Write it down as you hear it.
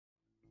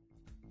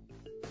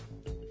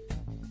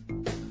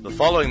The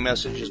following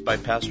message is by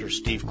Pastor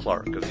Steve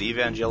Clark of the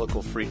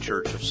Evangelical Free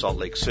Church of Salt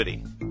Lake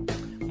City.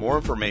 More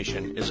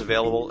information is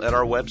available at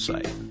our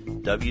website,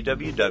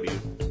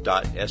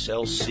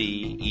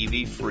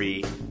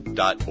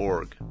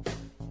 www.slcevfree.org.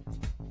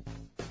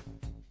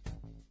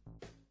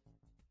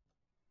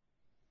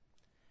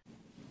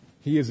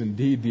 He is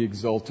indeed the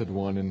exalted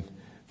one, and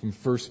from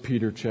 1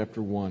 Peter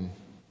chapter 1.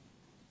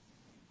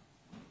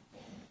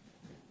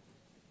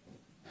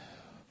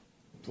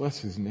 Bless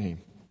his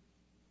name.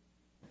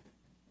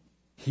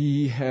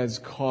 He has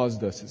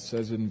caused us, it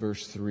says in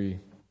verse 3,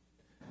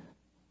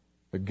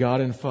 the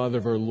God and Father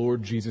of our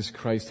Lord Jesus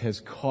Christ has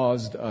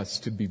caused us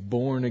to be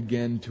born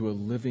again to a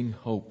living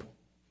hope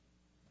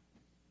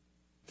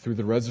through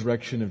the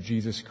resurrection of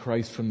Jesus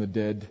Christ from the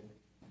dead,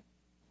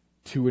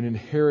 to an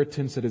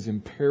inheritance that is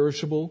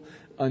imperishable,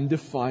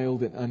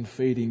 undefiled, and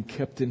unfading,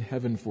 kept in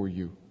heaven for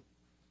you,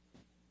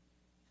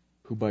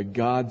 who by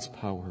God's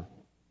power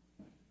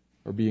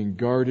are being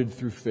guarded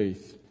through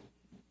faith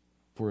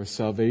for a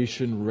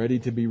salvation ready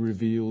to be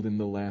revealed in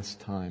the last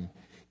time.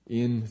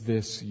 In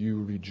this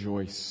you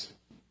rejoice.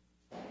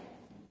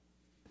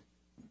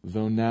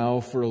 Though now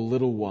for a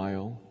little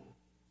while,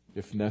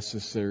 if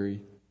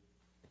necessary,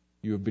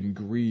 you have been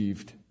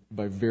grieved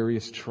by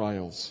various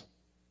trials.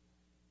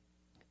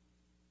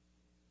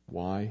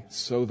 Why?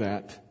 So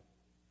that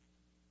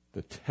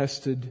the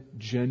tested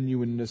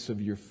genuineness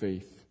of your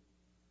faith,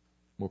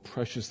 more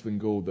precious than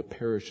gold that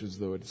perishes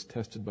though it is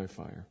tested by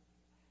fire,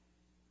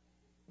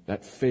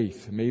 that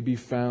faith may be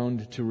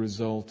found to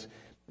result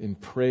in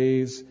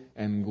praise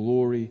and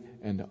glory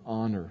and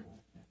honor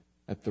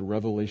at the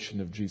revelation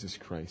of Jesus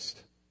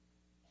Christ.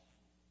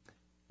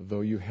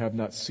 Though you have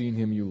not seen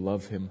Him, you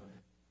love Him.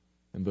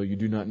 And though you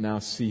do not now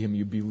see Him,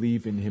 you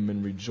believe in Him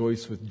and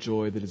rejoice with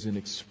joy that is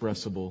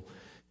inexpressible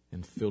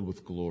and filled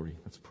with glory.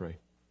 Let's pray.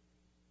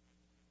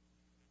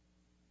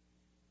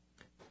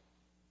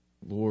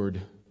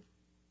 Lord,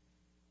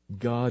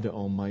 God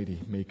Almighty,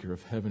 maker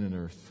of heaven and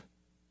earth,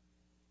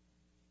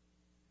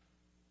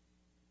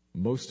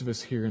 most of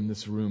us here in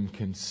this room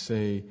can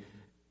say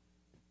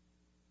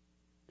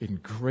in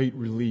great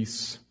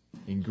release,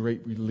 in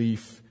great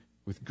relief,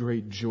 with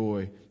great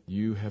joy,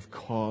 you have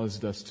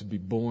caused us to be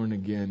born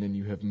again, and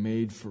you have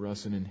made for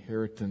us an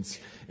inheritance,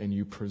 and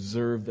you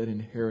preserve that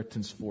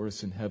inheritance for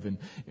us in heaven,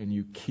 and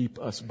you keep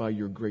us by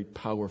your great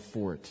power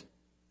for it.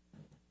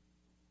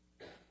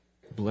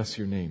 Bless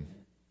your name.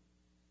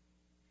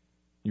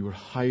 You are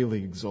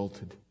highly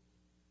exalted.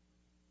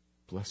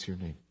 Bless your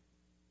name.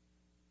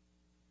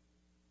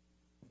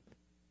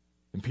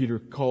 And Peter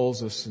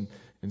calls us and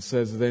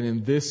says, then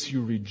in this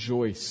you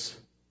rejoice.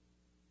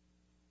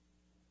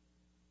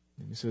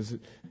 And he says it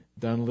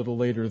down a little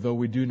later, though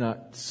we do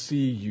not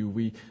see you,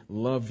 we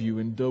love you.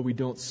 And though we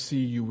don't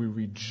see you, we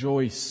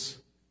rejoice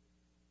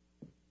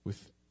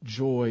with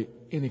joy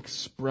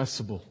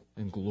inexpressible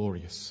and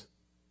glorious.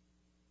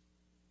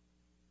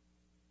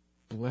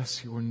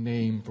 Bless your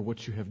name for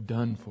what you have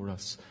done for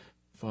us,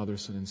 Father,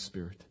 Son, and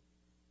Spirit.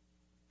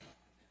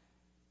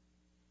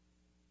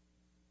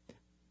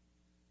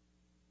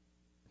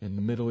 In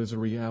the middle is a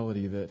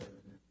reality that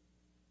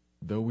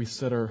though we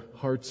set our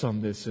hearts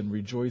on this and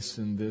rejoice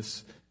in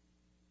this,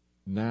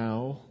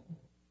 now,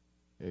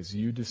 as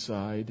you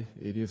decide,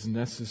 it is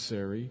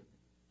necessary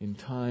in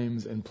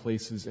times and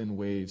places and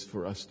ways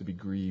for us to be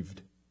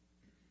grieved.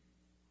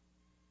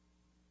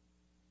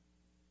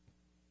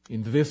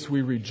 In this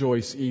we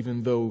rejoice,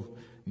 even though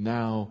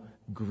now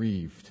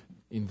grieved.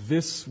 In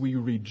this we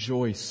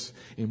rejoice.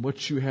 In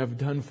what you have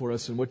done for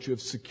us and what you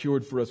have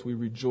secured for us, we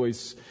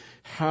rejoice.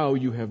 How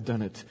you have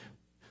done it,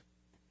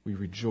 we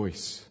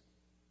rejoice.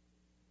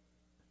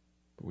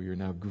 But we are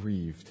now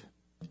grieved.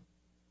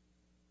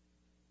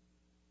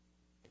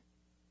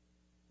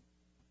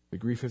 The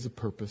grief has a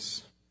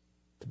purpose,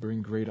 to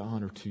bring great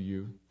honor to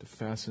you, to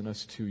fasten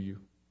us to you.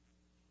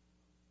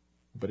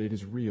 But it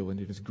is real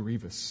and it is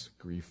grievous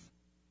grief.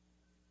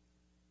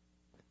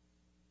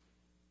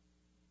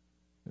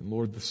 And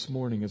Lord, this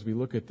morning as we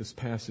look at this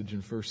passage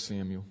in 1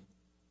 Samuel,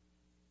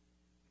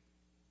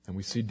 and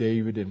we see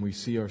David and we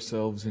see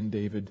ourselves in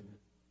David,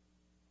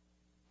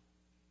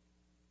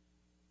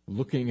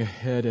 looking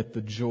ahead at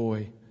the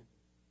joy,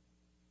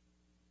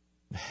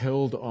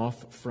 held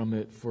off from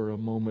it for a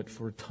moment,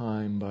 for a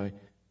time, by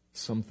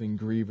something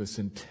grievous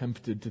and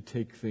tempted to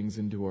take things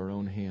into our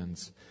own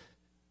hands.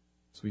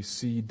 As we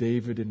see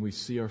David and we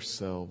see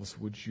ourselves,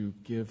 would you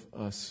give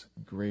us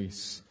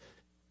grace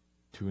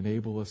to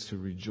enable us to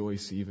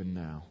rejoice even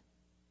now?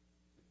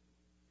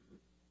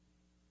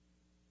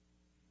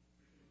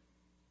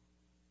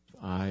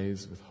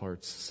 Eyes with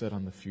hearts set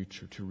on the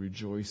future, to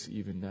rejoice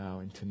even now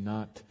and to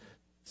not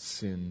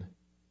sin,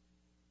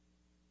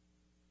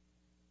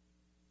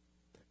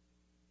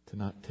 to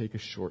not take a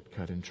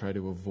shortcut and try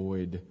to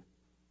avoid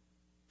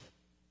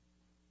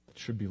the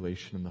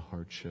tribulation and the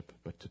hardship,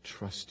 but to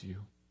trust you,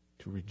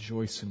 to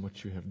rejoice in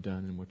what you have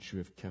done and what you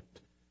have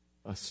kept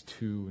us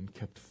to and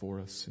kept for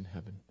us in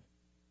heaven.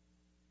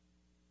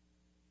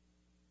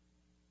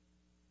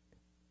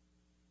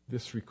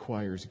 This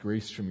requires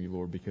grace from you,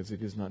 Lord, because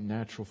it is not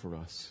natural for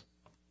us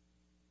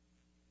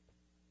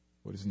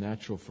What is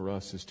natural for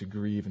us is to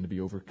grieve and to be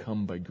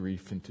overcome by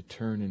grief and to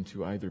turn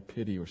into either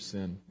pity or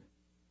sin.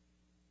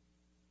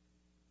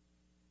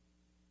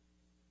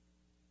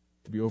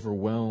 To be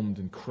overwhelmed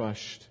and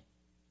crushed,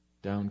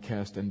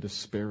 downcast and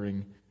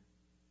despairing,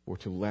 or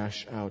to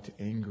lash out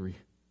angry.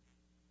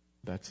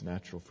 That's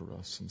natural for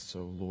us. And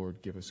so,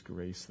 Lord, give us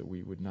grace that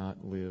we would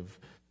not live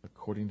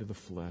according to the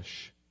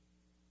flesh,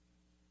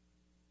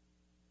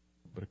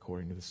 but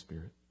according to the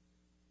Spirit.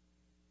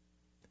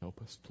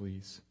 Help us,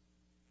 please.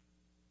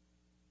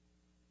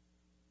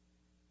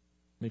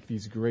 Make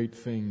these great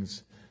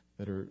things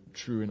that are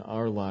true in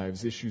our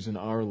lives, issues in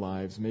our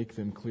lives, make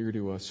them clear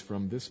to us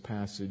from this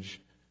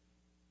passage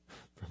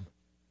from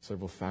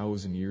several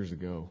thousand years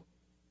ago.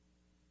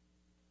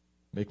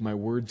 Make my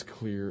words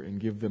clear and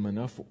give them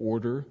enough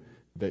order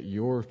that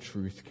your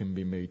truth can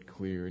be made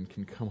clear and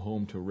can come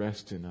home to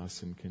rest in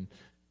us and can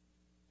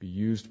be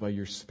used by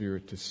your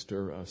Spirit to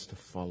stir us to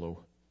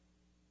follow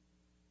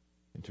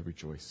and to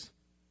rejoice.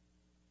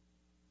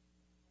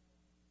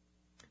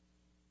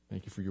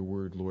 Thank you for your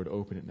word, Lord.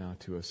 Open it now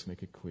to us.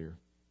 Make it clear.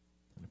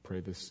 And I pray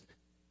this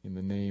in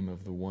the name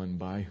of the one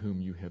by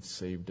whom you have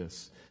saved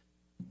us,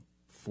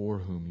 for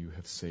whom you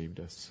have saved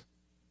us,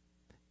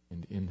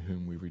 and in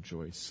whom we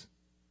rejoice.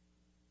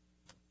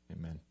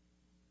 Amen.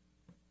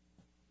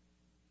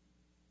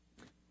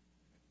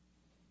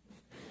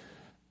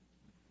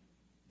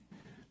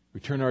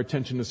 We turn our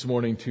attention this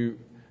morning to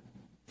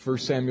 1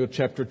 Samuel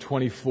chapter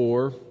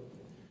 24,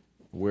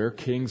 where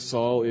King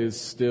Saul is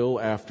still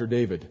after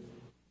David,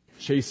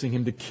 chasing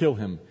him to kill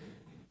him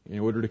in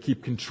order to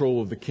keep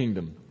control of the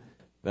kingdom.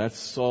 That's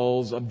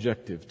Saul's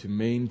objective, to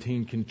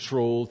maintain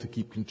control, to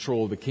keep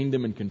control of the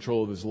kingdom and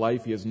control of his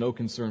life. He has no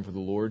concern for the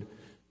Lord.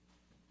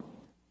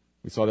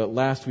 We saw that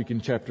last week in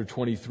chapter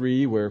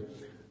 23, where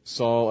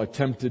Saul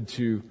attempted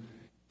to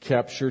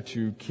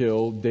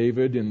kill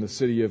David in the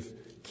city of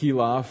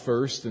Keilah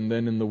first, and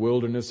then in the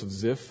wilderness of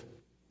Ziph.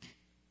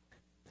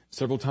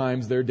 Several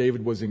times there,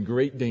 David was in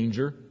great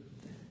danger.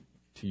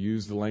 To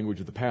use the language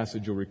of the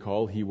passage, you'll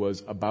recall, he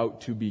was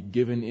about to be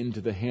given into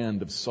the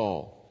hand of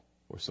Saul,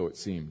 or so it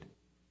seemed.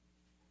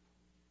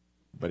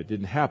 But it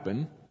didn't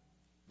happen,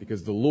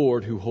 because the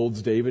Lord, who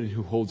holds David and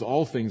who holds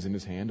all things in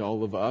his hand,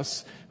 all of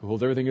us who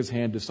hold everything in his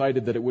hand,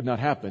 decided that it would not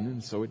happen,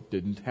 and so it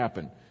didn't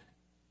happen.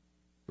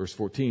 Verse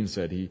 14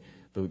 said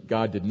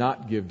God did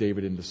not give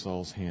David into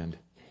Saul's hand.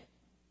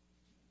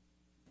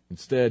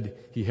 Instead,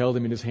 he held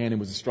him in his hand and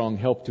was a strong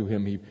help to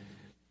him.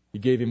 He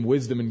gave him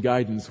wisdom and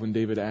guidance when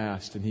David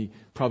asked, and he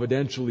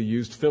providentially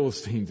used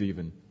Philistines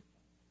even.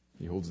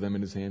 He holds them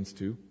in his hands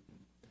too.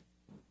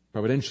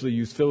 Providentially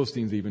used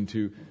Philistines even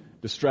to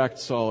distract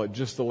Saul at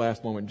just the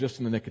last moment, just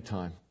in the nick of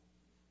time.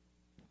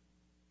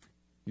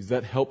 He's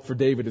that help for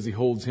David as he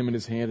holds him in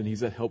his hand, and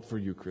he's that help for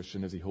you,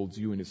 Christian, as he holds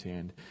you in his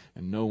hand,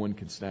 and no one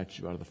can snatch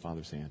you out of the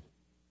Father's hand.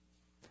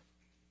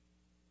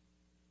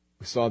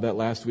 We saw that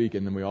last week,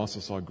 and then we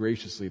also saw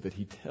graciously that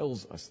he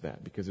tells us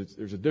that, because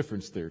there's a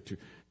difference there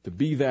to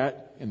be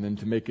that and then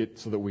to make it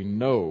so that we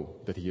know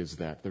that he is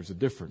that. There's a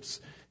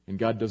difference. And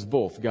God does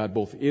both. God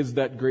both is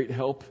that great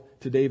help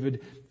to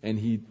David, and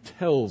he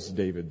tells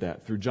David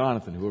that through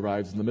Jonathan, who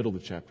arrives in the middle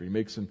of the chapter. He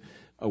makes him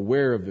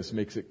aware of this,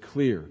 makes it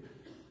clear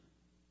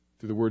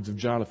through the words of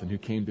Jonathan, who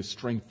came to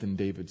strengthen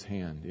David's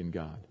hand in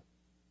God.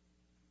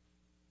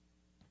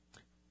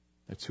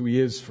 That's who he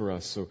is for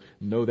us, so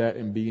know that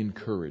and be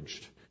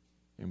encouraged.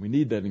 And we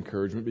need that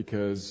encouragement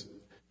because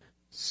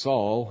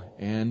Saul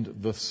and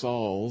the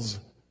Sauls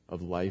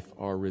of life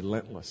are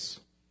relentless.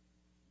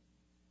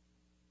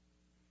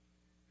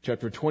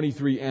 Chapter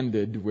 23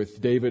 ended with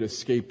David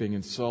escaping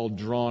and Saul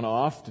drawn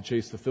off to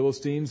chase the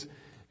Philistines,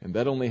 and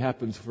that only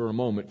happens for a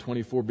moment.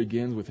 24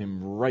 begins with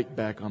him right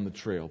back on the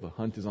trail. The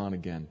hunt is on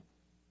again.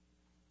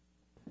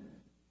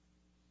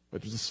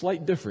 But there's a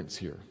slight difference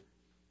here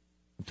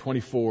in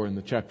 24 and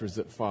the chapters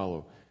that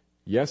follow.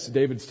 Yes,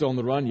 David's still on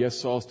the run. Yes,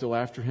 Saul's still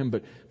after him,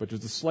 but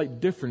there's a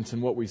slight difference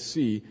in what we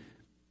see.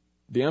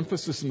 The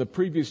emphasis in the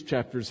previous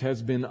chapters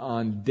has been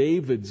on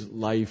David's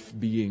life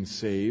being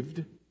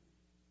saved.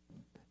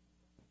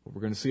 What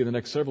we're going to see in the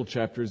next several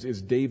chapters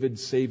is David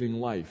saving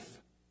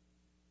life.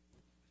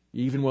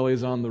 Even while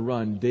he's on the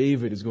run,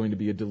 David is going to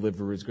be a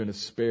deliverer, is going to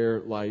spare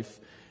life.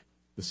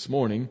 This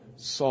morning,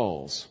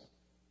 Saul's.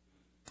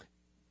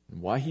 And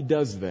why he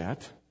does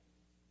that,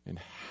 and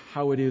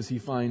how it is he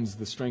finds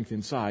the strength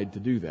inside to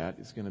do that,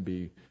 is going to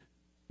be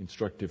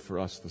instructive for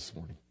us this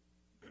morning.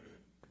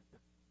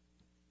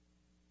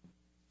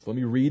 So let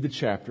me read the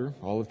chapter,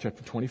 all of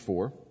chapter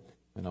 24,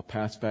 and I'll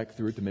pass back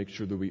through it to make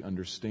sure that we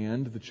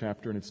understand the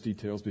chapter and its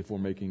details before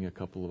making a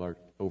couple of our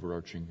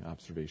overarching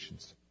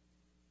observations.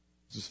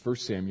 This is 1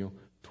 Samuel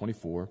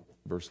 24,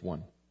 verse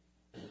 1.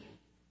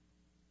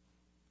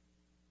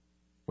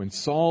 When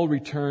Saul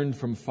returned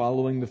from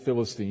following the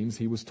Philistines,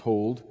 he was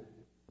told,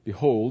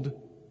 "Behold,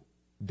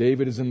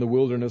 David is in the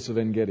wilderness of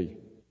En-Gedi."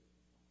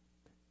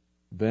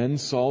 Then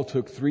Saul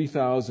took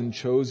 3,000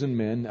 chosen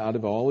men out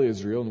of all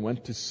Israel and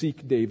went to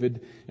seek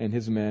David and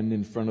his men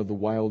in front of the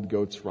wild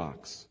goats'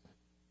 rocks.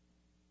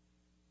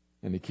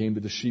 And he came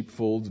to the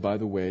sheepfolds by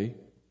the way,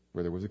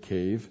 where there was a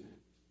cave,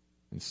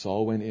 and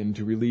Saul went in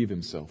to relieve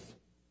himself.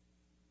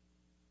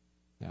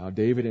 Now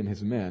David and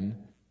his men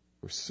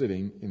were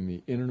sitting in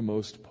the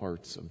innermost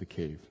parts of the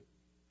cave.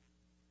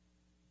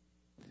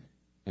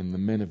 And the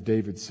men of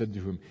David said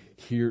to him,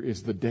 "Here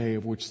is the day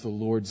of which the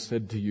Lord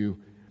said to you,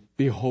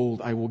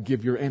 Behold, I will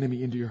give your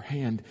enemy into your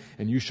hand,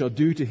 and you shall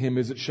do to him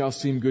as it shall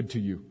seem good to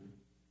you."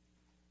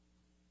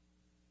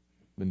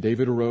 Then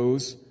David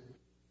arose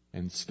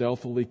and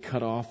stealthily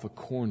cut off a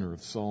corner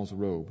of Saul's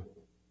robe.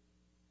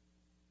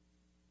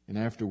 And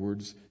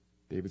afterwards,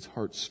 David's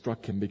heart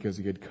struck him because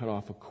he had cut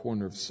off a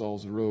corner of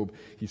Saul's robe.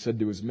 He said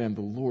to his men,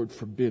 "The Lord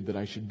forbid that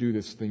I should do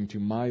this thing to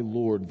my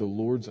Lord, the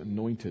Lord's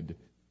anointed,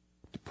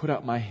 to put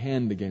out my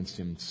hand against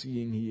him,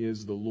 seeing he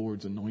is the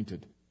Lord's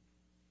anointed."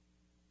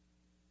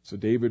 So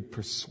David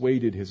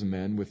persuaded his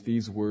men with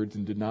these words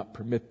and did not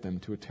permit them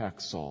to attack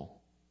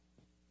Saul.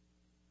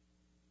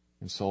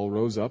 And Saul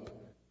rose up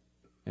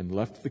and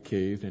left the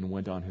cave and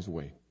went on his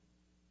way.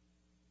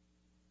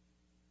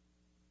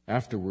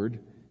 Afterward,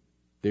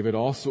 David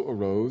also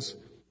arose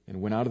and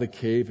went out of the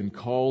cave and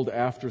called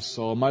after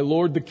Saul, "My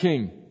lord the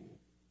king."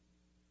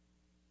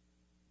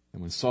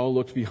 And when Saul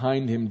looked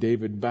behind him,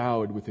 David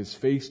bowed with his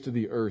face to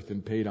the earth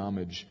and paid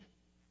homage.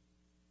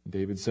 And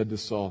David said to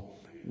Saul,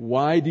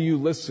 "Why do you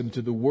listen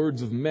to the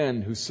words of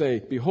men who say,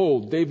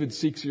 'Behold, David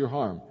seeks your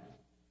harm'?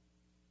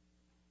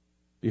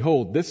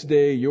 Behold, this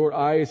day your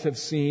eyes have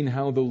seen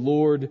how the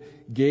Lord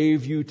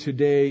gave you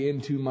today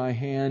into my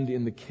hand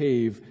in the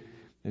cave,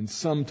 and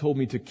some told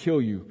me to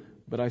kill you,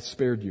 but I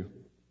spared you.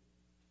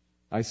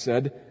 I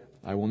said,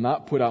 I will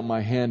not put out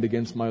my hand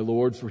against my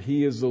Lord, for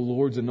he is the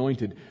Lord's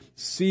anointed.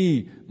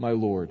 See, my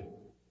Lord,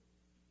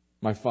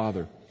 my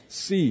Father,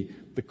 see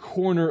the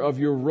corner of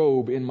your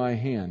robe in my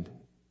hand.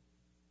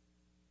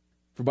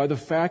 For by the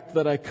fact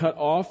that I cut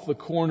off the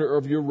corner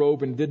of your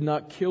robe and did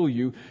not kill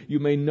you, you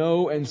may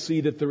know and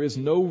see that there is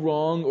no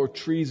wrong or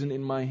treason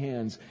in my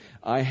hands.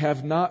 I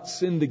have not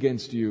sinned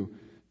against you,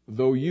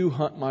 though you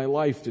hunt my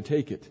life to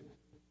take it.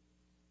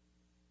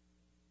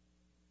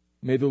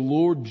 May the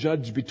Lord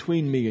judge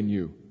between me and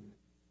you.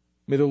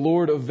 May the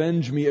Lord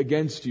avenge me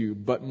against you,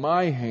 but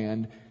my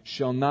hand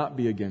shall not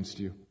be against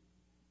you.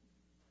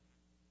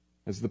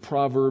 As the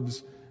proverb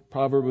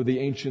of the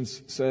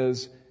ancients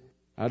says,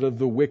 out of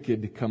the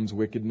wicked comes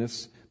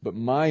wickedness, but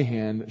my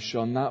hand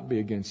shall not be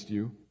against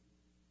you.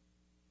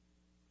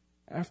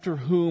 After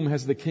whom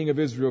has the king of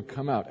Israel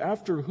come out?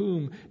 After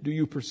whom do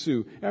you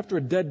pursue? After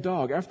a dead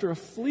dog, after a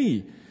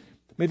flea.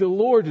 May the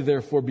Lord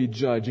therefore be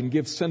judge and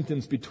give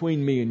sentence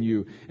between me and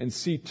you, and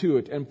see to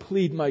it, and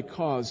plead my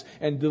cause,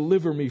 and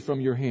deliver me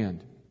from your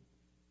hand."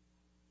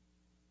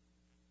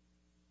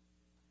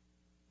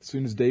 As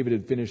soon as David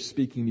had finished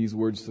speaking these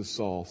words to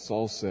Saul,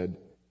 Saul said,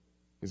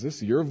 "Is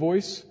this your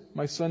voice,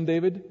 my son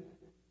David?"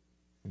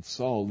 And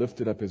Saul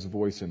lifted up his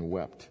voice and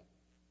wept.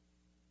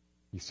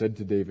 He said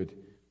to David,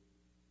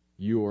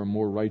 "You are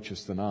more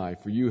righteous than I,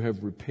 for you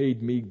have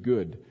repaid me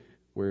good,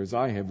 whereas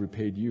I have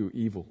repaid you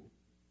evil.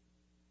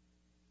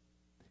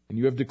 And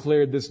you have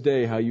declared this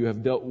day how you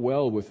have dealt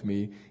well with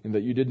me, and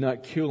that you did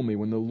not kill me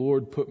when the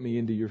Lord put me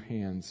into your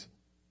hands.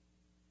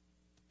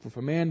 For if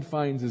a man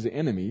finds his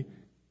enemy,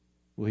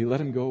 will he let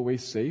him go away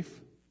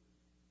safe?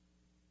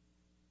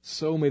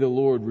 So may the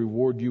Lord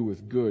reward you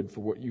with good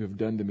for what you have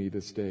done to me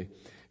this day.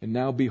 And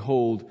now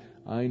behold,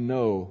 I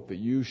know that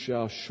you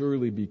shall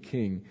surely be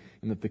king,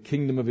 and that the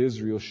kingdom of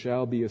Israel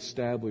shall be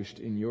established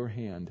in your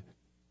hand.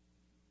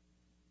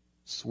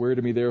 Swear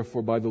to me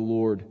therefore by the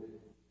Lord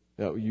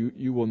that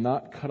you will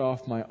not cut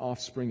off my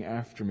offspring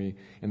after me,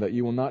 and that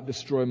you will not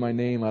destroy my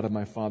name out of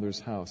my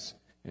father's house."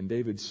 And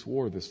David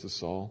swore this to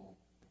Saul.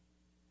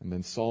 And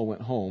then Saul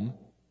went home,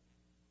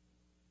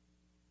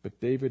 but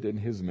David and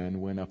his men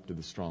went up to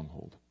the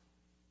stronghold.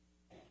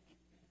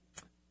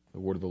 The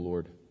word of the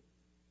Lord.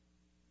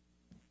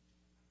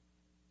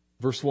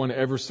 Verse 1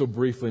 ever so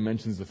briefly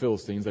mentions the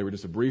Philistines. They were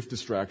just a brief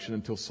distraction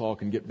until Saul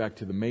can get back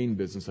to the main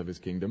business of his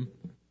kingdom,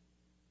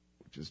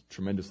 which is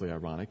tremendously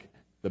ironic.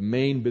 The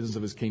main business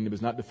of his kingdom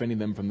is not defending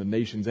them from the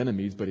nation's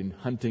enemies, but in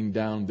hunting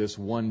down this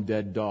one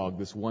dead dog,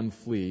 this one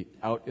flea,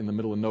 out in the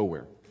middle of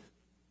nowhere.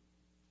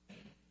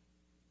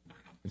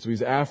 And so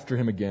he's after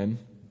him again.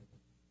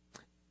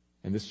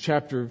 And this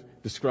chapter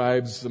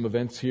describes some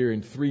events here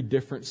in three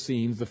different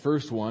scenes. The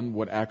first one,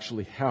 what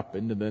actually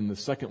happened, and then the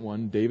second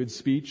one, David's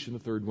speech, and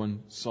the third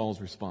one, Saul's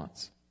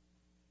response.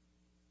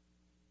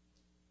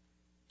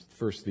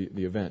 First,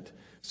 the event.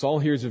 Saul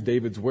hears of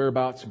David's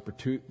whereabouts and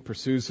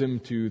pursues him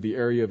to the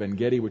area of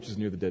En-Gedi, which is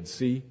near the Dead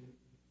Sea.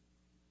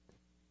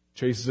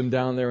 Chases him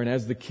down there, and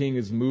as the king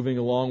is moving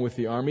along with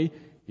the army,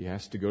 he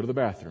has to go to the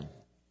bathroom.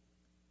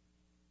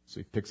 So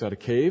he picks out a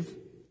cave,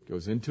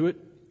 goes into it,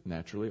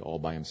 naturally, all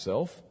by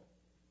himself.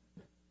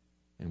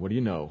 And what do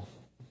you know?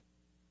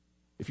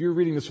 If you're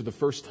reading this for the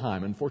first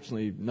time,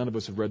 unfortunately, none of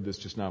us have read this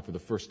just now for the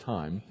first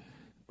time,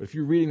 but if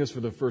you're reading this for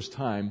the first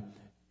time,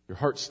 your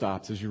heart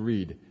stops as you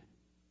read.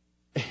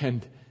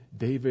 And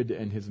David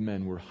and his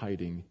men were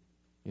hiding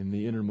in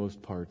the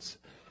innermost parts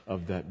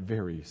of that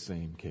very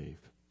same cave.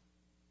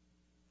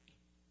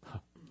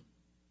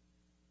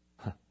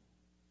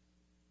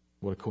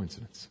 What a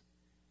coincidence.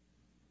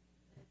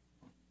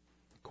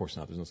 Of course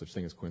not. There's no such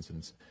thing as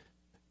coincidence.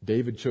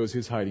 David chose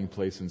his hiding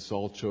place and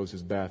Saul chose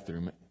his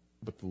bathroom,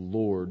 but the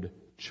Lord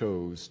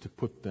chose to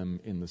put them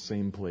in the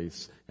same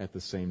place at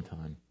the same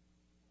time.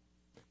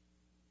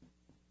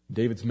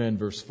 David's men,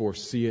 verse 4,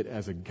 see it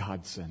as a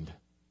godsend.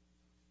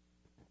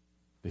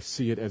 They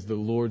see it as the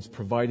Lord's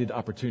provided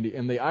opportunity,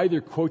 and they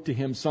either quote to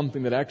him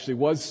something that actually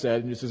was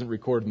said and just isn't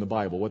recorded in the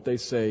Bible. What they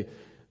say,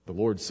 the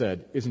Lord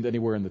said, isn't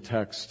anywhere in the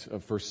text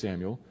of 1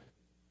 Samuel.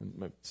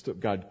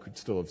 God could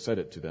still have said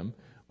it to them.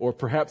 Or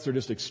perhaps they're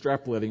just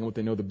extrapolating what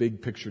they know the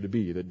big picture to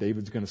be, that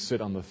David's going to sit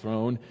on the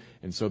throne,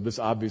 and so this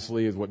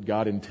obviously is what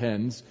God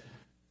intends.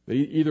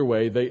 Either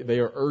way, they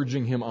are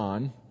urging him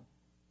on.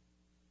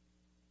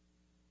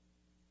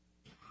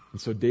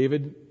 And so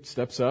David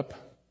steps up,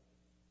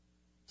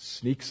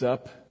 sneaks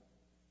up,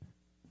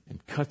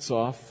 and cuts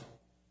off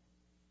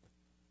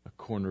a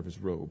corner of his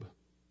robe.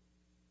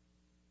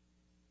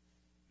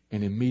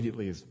 And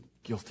immediately is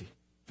guilty.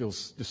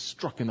 Feels just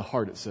struck in the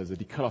heart, it says, that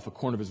he cut off a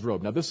corner of his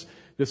robe. Now this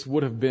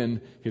would have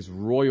been his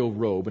royal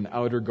robe, an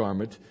outer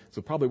garment, so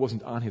it probably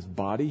wasn't on his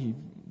body. He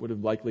would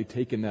have likely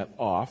taken that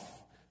off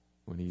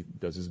when he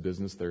does his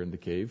business there in the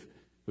cave.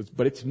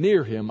 But it's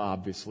near him,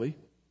 obviously.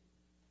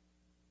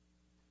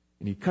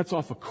 And he cuts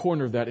off a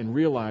corner of that and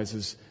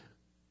realizes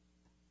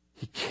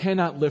he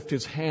cannot lift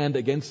his hand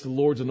against the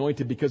Lord's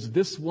anointed because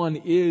this one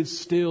is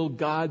still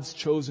God's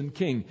chosen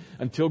king.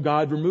 Until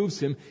God removes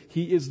him,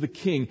 he is the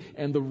king.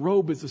 And the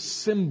robe is a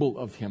symbol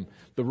of him.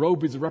 The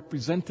robe is a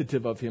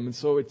representative of him. And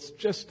so it's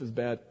just as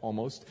bad,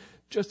 almost,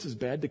 just as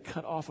bad to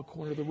cut off a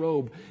corner of the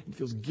robe. He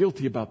feels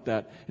guilty about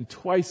that. And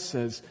twice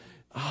says,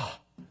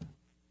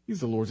 he's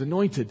the Lord's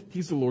anointed.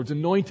 He's the Lord's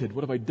anointed.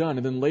 What have I done?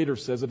 And then later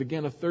says it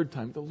again a third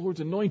time. The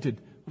Lord's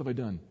anointed. What have I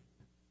done?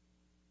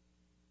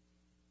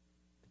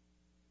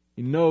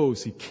 He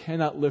knows he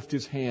cannot lift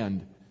his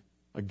hand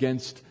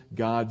against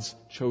God's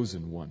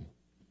chosen one.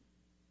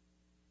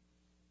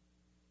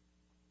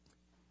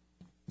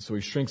 So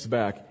he shrinks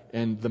back,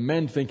 and the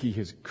men think he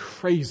is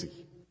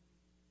crazy.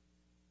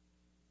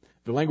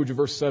 The language of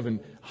verse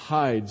 7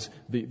 hides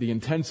the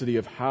intensity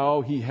of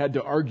how he had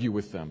to argue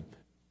with them.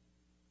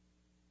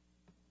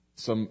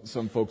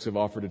 Some folks have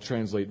offered to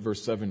translate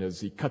verse 7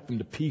 as he cut them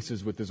to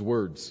pieces with his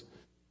words.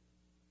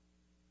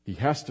 He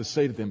has to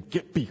say to them,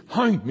 "Get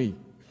behind me."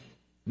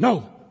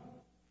 No!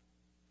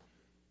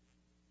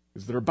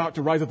 Because they're about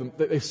to rise up.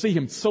 They see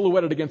him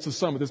silhouetted against the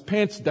sun with his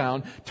pants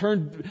down,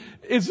 turned.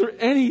 Is there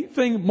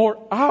anything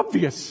more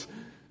obvious?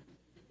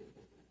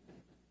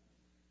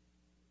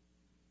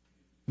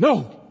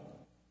 No!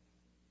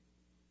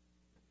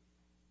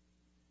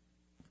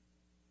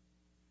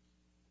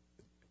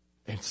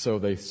 And so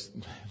they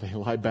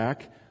lie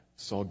back.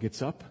 Saul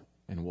gets up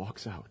and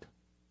walks out.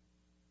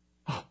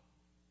 Oh,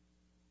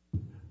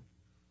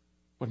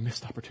 what a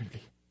missed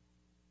opportunity.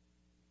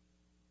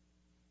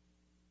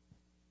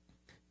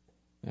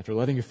 After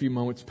letting a few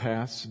moments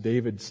pass,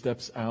 David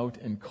steps out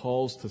and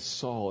calls to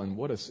Saul. And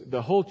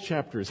the whole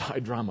chapter is high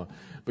drama.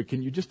 But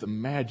can you just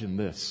imagine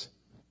this?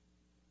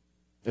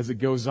 As it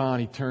goes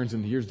on, he turns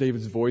and hears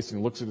David's voice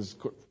and looks at his,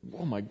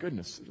 oh my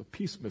goodness, there's a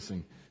piece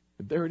missing.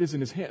 But there it is in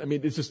his hand. I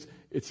mean,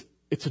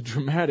 it's a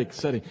dramatic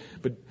setting.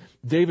 But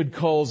David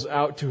calls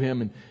out to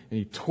him and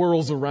he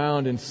twirls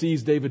around and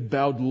sees David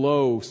bowed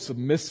low,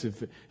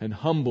 submissive and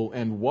humble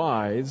and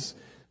wise,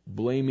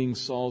 blaming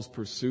Saul's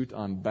pursuit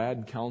on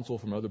bad counsel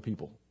from other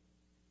people.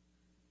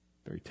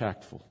 Very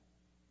tactful.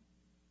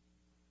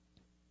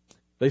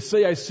 They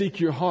say, "I seek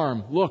your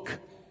harm." Look,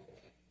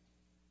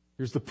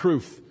 here's the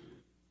proof.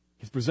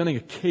 He's presenting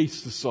a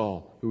case to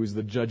Saul, who is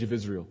the judge of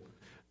Israel.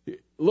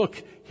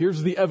 Look,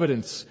 here's the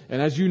evidence.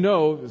 And as you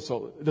know,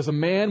 so does a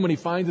man, when he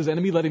finds his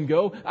enemy, let him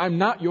go? I'm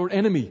not your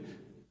enemy.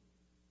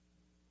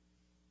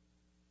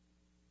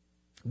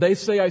 They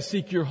say, "I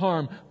seek your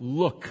harm."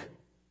 Look,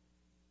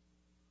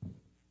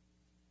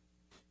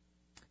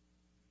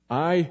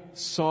 I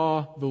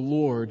saw the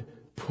Lord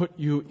put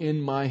you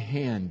in my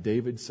hand.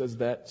 David says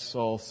that.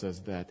 Saul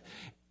says that.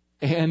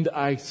 And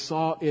I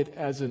saw it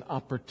as an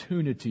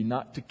opportunity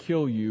not to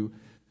kill you.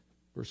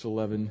 Verse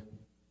 11.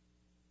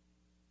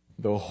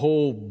 The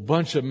whole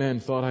bunch of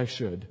men thought I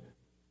should.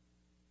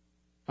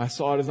 I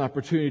saw it as an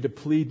opportunity to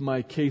plead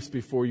my case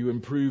before you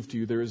and prove to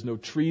you there is no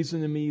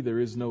treason in me, there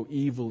is no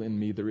evil in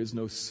me, there is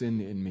no sin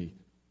in me.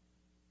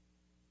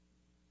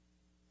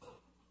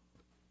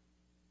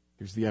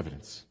 Here's the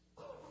evidence.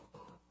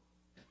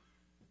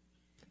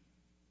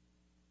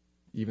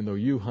 Even though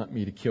you hunt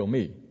me to kill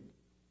me.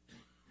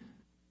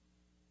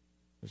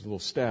 There's a little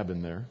stab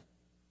in there.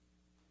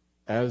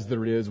 As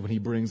there is when he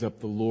brings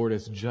up the Lord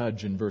as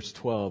judge in verse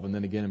 12, and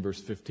then again in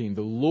verse 15.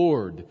 The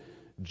Lord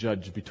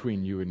judge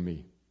between you and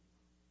me.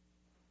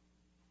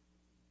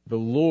 The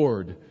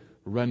Lord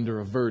render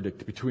a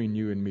verdict between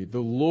you and me. The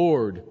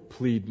Lord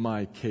plead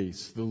my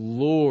case. The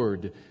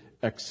Lord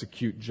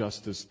execute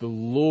justice. The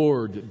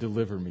Lord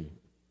deliver me.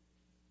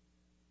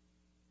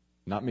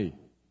 Not me.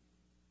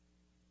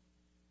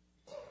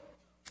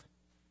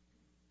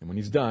 And when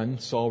he's done,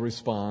 Saul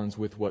responds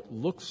with what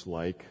looks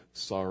like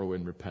sorrow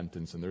and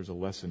repentance. And there's a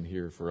lesson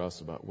here for us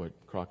about what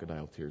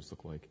crocodile tears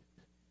look like.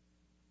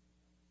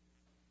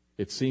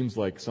 It seems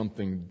like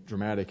something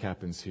dramatic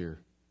happens here.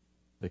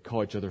 They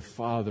call each other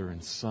father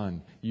and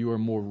son. You are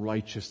more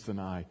righteous than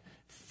I.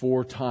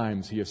 4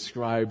 times he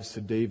ascribes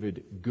to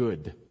David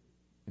good.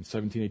 In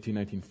 17, 18,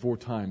 19, 4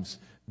 times,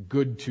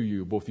 good to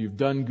you. Both you've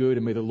done good,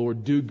 and may the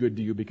Lord do good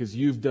to you, because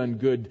you've done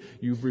good,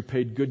 you've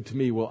repaid good to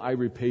me, while I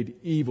repaid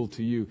evil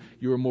to you.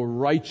 You are more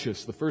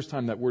righteous. The first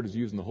time that word is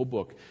used in the whole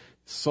book,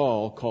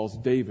 Saul calls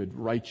David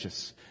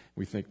righteous.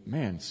 We think,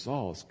 man,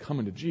 Saul is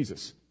coming to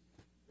Jesus.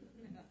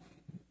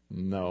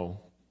 No,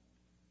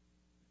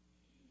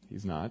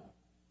 he's not.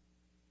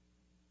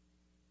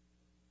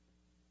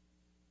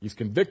 He's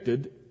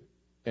convicted,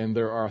 and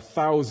there are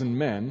 1,000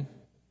 men,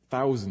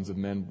 thousands of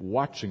men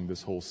watching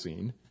this whole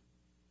scene.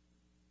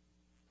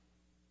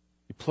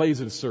 He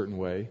plays it a certain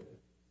way,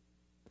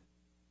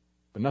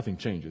 but nothing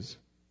changes.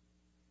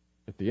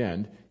 At the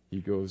end,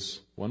 he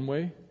goes one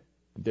way,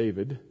 and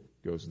David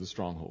goes to the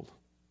stronghold.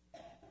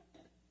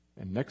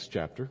 And next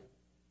chapter,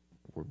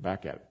 we're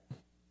back at it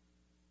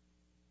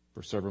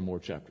for several more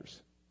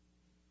chapters.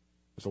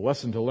 There's a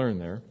lesson to learn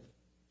there.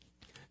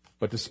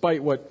 But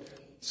despite what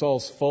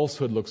Saul's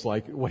falsehood looks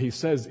like, what he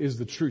says is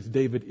the truth.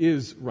 David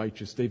is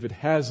righteous. David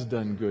has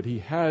done good. He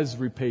has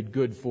repaid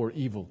good for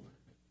evil.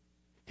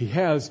 He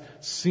has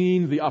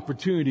seen the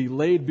opportunity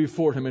laid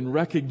before him and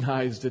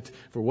recognized it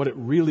for what it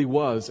really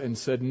was and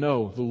said,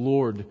 no, the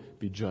Lord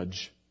be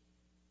judge.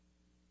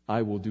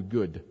 I will do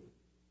good.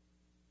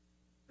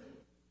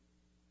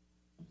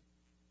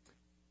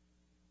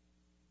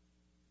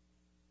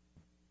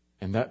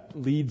 And that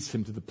leads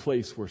him to the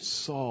place where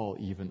Saul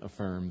even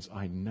affirms,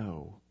 I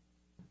know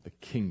the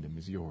kingdom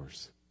is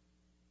yours.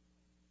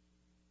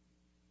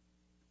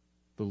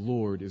 The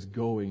Lord is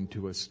going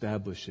to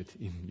establish it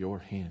in your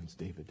hands,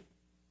 David.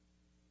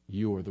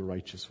 You are the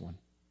righteous one.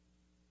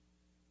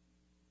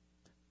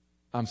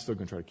 I'm still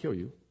going to try to kill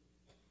you.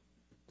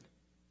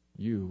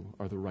 You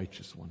are the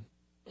righteous one.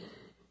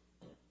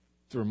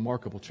 It's a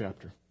remarkable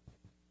chapter.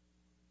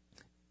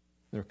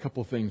 There are a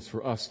couple things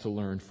for us to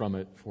learn from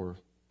it for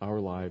our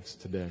lives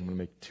today. I'm going to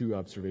make 2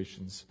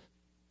 observations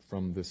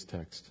from this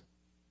text.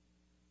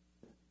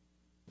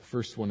 The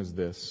first one is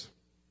this.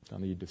 I'll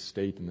need to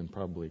state and then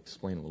probably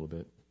explain a little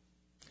bit.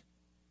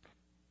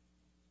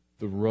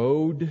 The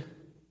road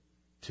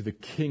to the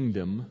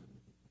kingdom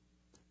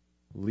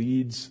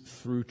leads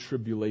through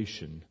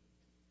tribulation,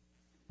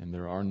 and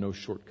there are no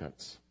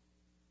shortcuts.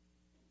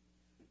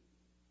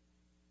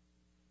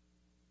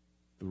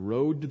 The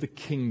road to the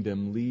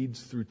kingdom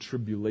leads through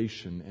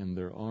tribulation, and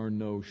there are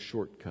no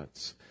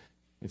shortcuts.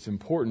 It's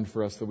important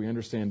for us that we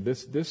understand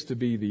this to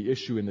be the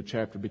issue in the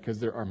chapter, because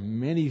there are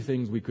many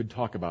things we could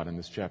talk about in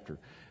this chapter.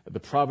 The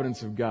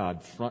providence of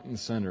God, front and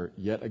center,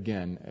 yet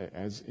again,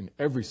 as in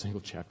every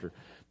single chapter.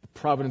 The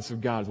providence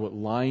of God is what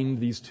lined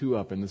these 2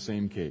 up in the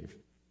same cave.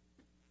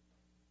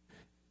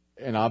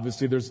 And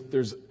obviously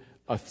there's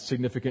a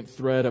significant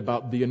thread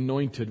about the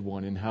anointed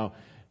one and how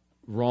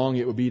wrong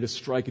it would be to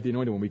strike at the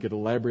anointed one. We could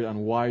elaborate on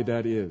why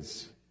that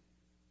is.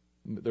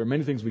 There are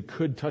many things we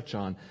could touch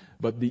on,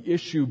 but the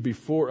issue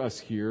before us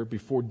here,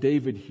 before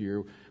David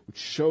here, which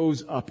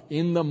shows up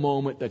in the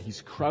moment that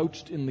he's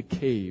crouched in the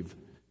cave,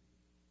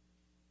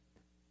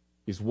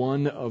 is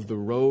one of the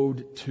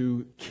road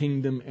to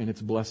kingdom and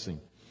its blessing.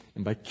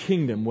 And by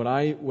kingdom, what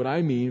I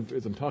mean,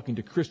 as I'm talking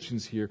to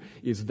Christians here,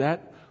 is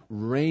that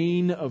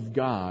reign of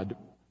God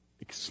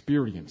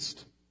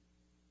experienced.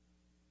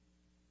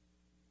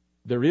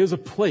 There is a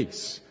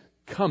place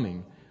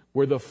coming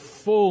where the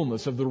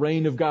fullness of the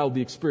reign of God will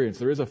be experienced.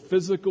 There is a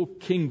physical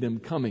kingdom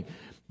coming.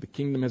 The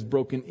kingdom has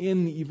broken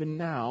in even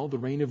now. The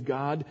reign of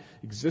God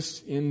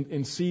exists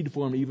in seed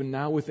form even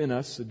now within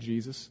us, said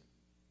Jesus.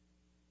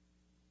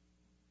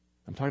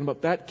 I'm talking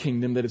about that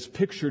kingdom that is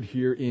pictured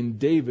here in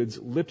David's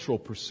literal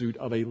pursuit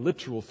of a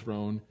literal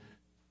throne,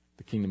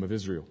 the kingdom of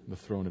Israel, the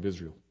throne of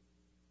Israel.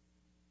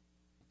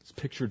 It's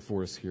pictured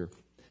for us here.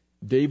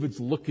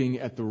 David's looking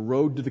at the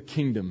road to the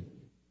kingdom.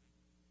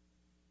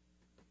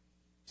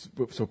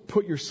 So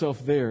put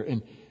yourself there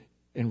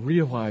and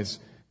realize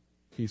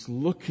he's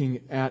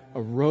looking at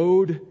a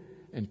road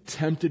and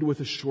tempted with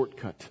a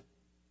shortcut.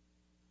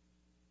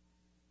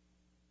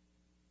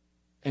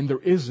 And there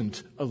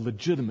isn't a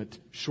legitimate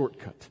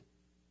shortcut.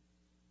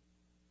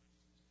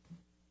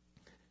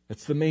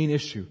 That's the main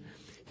issue.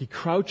 He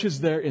crouches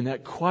there in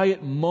that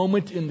quiet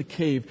moment in the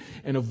cave,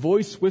 and a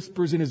voice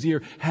whispers in his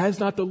ear, "Has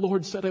not the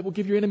Lord said, I will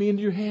give your enemy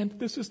into your hand?"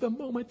 This is the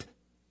moment.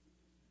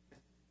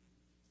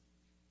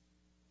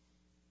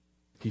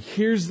 He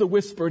hears the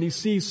whisper and he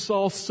sees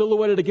Saul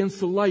silhouetted against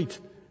the light.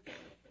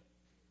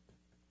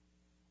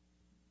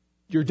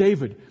 You're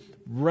David.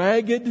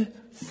 Ragged,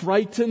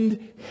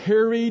 frightened,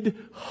 harried,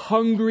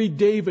 hungry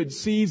David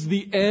sees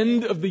the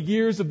end of the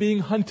years of being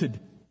hunted.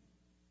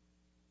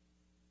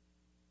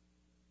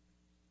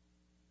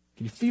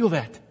 Can you feel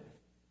that?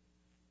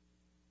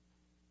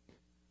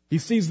 He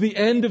sees the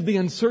end of the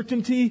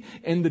uncertainty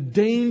and the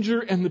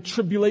danger and the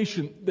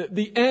tribulation.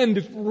 The end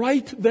is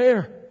right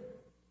there.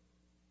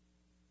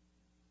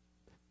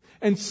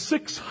 And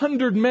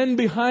 600 men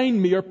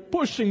behind me are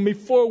pushing me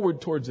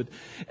forward towards it.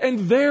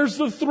 And there's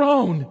the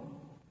throne.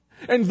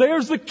 And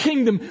there's the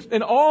kingdom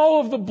and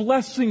all of the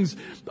blessings,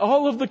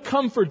 all of the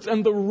comforts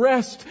and the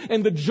rest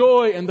and the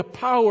joy and the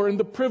power and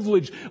the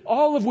privilege,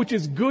 all of which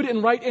is good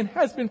and right and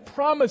has been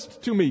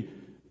promised to me.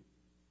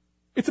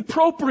 It's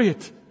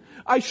appropriate.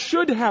 I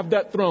should have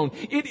that throne.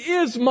 It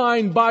is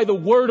mine by the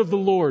word of the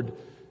Lord.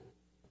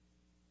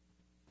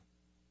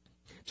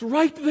 It's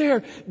right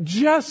there,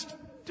 just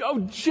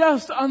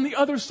on the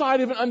other side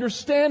of an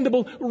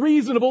understandable,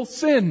 reasonable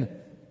sin.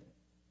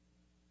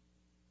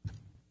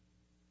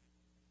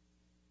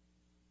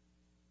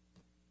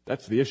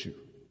 That's the issue.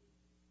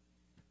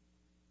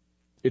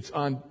 It's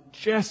on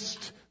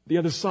just the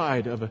other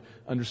side of an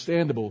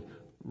understandable,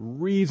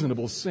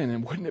 reasonable sin.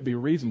 And wouldn't it be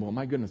reasonable?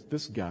 My goodness,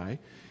 this guy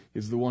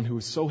is the one who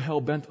is so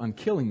hell-bent on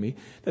killing me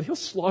that he'll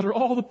slaughter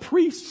all the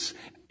priests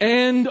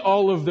and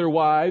all of their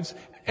wives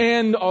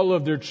and all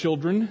of their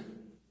children.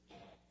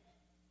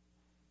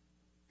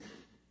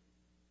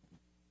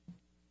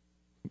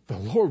 The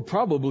Lord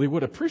probably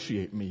would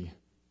appreciate me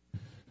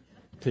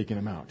taking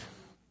him out.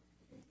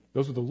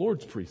 Those are the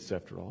Lord's priests,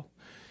 after all.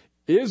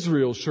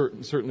 Israel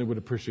certainly would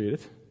appreciate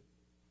it.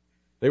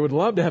 They would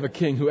love to have a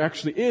king who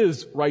actually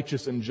is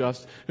righteous and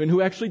just, and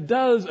who actually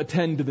does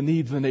attend to the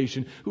needs of the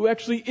nation, who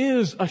actually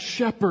is a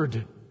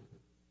shepherd.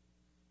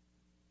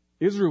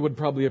 Israel would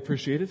probably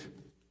appreciate it.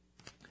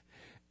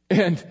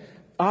 And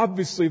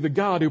obviously the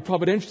God who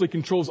providentially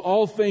controls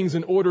all things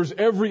and orders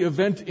every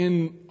event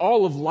in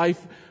all of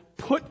life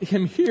put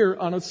him here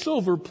on a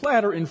silver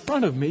platter in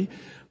front of me,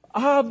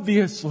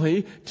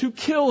 obviously to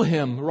kill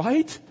him,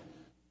 right?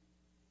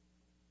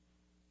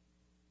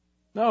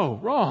 No,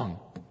 wrong.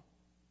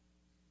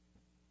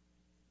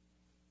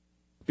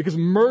 Because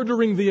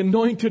murdering the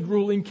anointed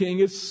ruling king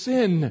is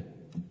sin.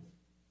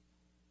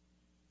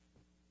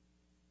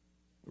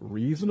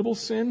 Reasonable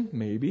sin?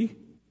 Maybe.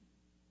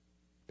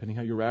 Depending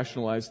how you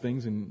rationalize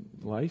things in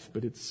life.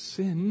 But it's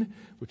sin,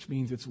 which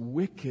means it's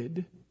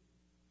wicked.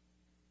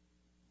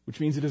 Which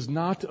means it is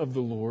not of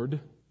the Lord.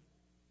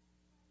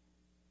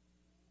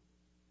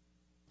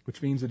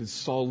 Which means it is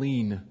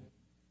Sauline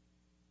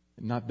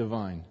and not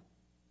divine.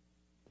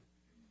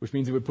 Which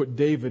means it would put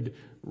David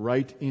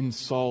right in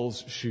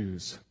Saul's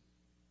shoes.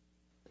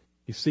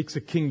 He seeks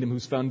a kingdom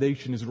whose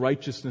foundation is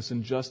righteousness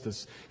and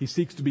justice. He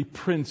seeks to be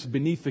prince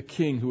beneath a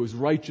king who is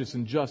righteous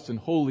and just and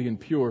holy and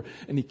pure.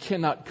 And he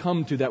cannot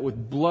come to that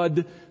with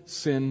blood,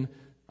 sin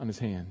on his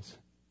hands.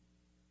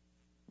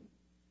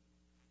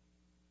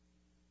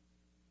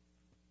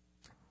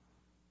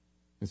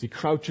 As he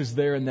crouches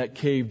there in that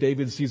cave,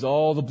 David sees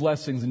all the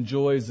blessings and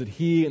joys that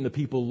he and the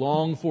people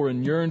long for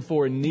and yearn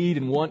for and need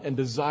and want and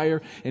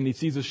desire. And he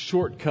sees a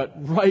shortcut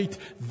right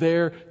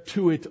there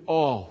to it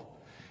all.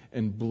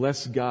 And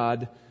bless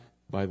God,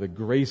 by the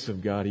grace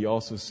of God, he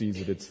also sees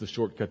that it's the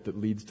shortcut that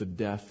leads to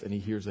death. And he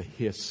hears a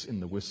hiss in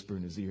the whisper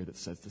in his ear that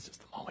says, "This is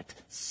the moment."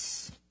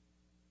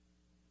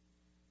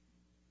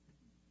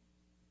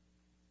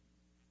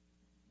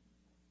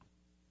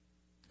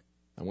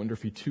 I wonder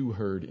if he too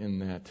heard in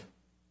that,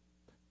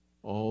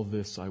 "All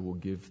this I will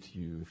give to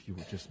you if you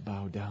will just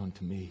bow down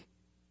to me."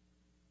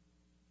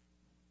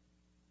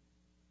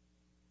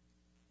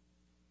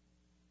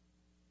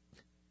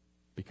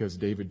 Because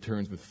David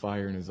turns with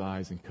fire in his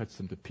eyes and cuts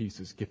them to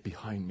pieces. "Get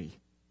behind me.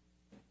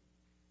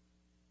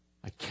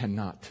 I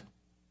cannot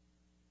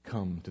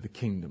come to the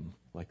kingdom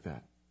like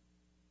that."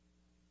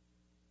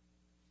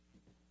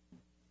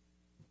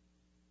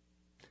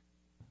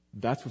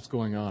 That's what's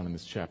going on in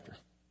this chapter.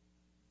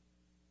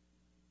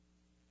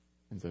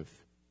 As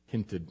I've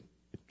hinted,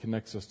 it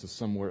connects us to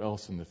somewhere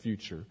else in the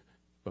future.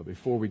 But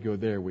before we go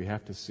there, we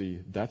have to see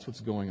that's what's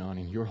going on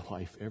in your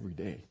life every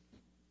day.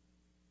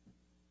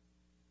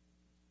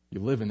 You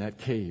live in that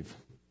cave.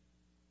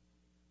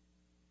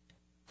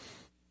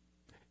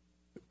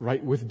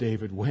 Right with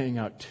David, weighing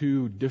out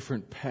two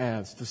different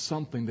paths to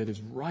something that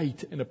is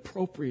right and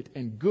appropriate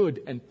and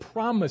good and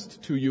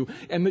promised to you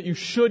and that you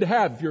should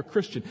have if you're a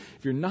Christian.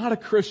 If you're not a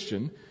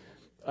Christian,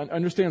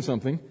 understand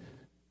something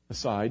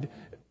aside.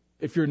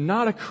 If you're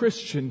not a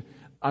Christian,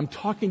 I'm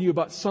talking to you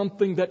about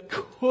something that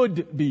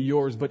could be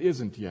yours but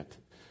isn't yet.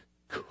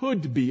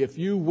 Could be if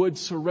you would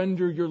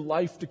surrender your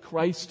life to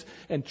Christ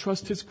and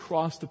trust His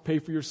cross to pay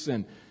for your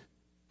sin.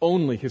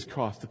 Only His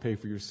cross to pay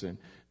for your sin.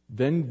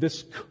 Then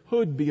this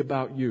could be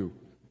about you.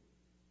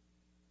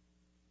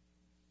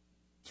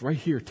 It's right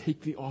here.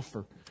 Take the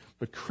offer.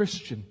 But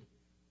Christian,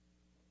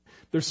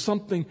 there's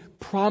something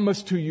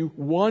promised to you,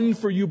 won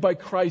for you by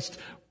Christ,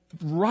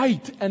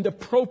 right and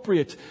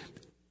appropriate.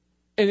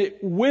 And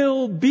it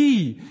will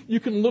be. You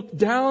can look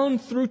down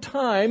through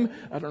time.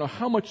 I don't know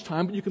how much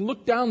time, but you can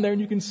look down there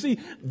and you can see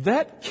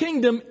that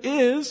kingdom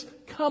is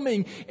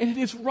coming. And it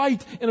is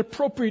right and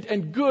appropriate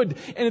and good.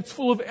 And it's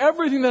full of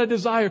everything that I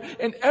desire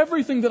and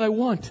everything that I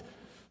want.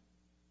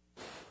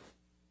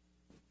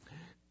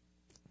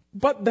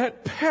 But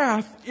that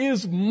path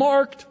is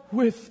marked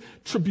with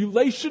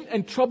tribulation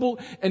and trouble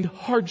and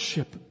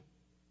hardship.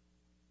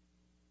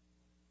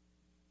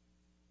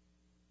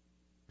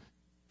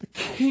 The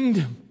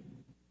kingdom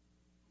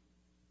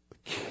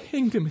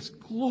is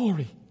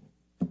glory.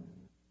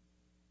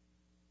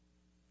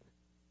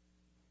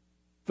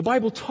 The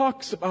Bible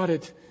talks about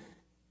it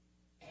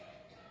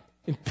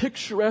in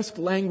picturesque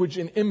language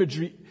and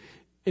imagery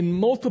in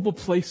multiple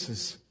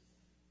places.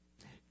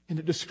 And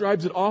it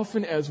describes it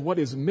often as what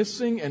is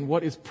missing and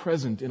what is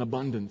present in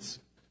abundance.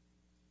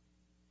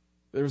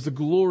 There's a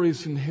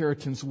glorious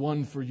inheritance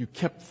won for you,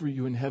 kept for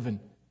you in heaven.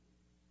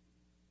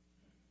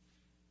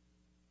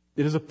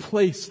 It is a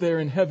place there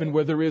in heaven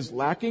where there is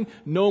lacking,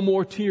 no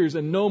more tears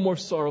and no more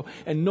sorrow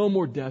and no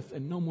more death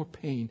and no more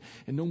pain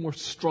and no more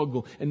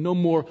struggle and no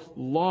more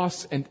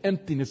loss and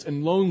emptiness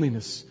and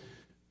loneliness.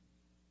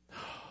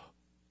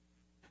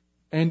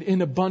 And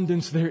in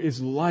abundance there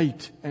is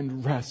light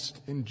and rest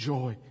and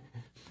joy.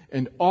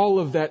 And all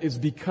of that is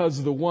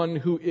because the one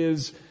who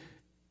is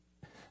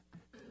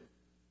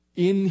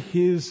in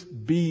his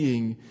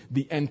being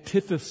the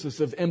antithesis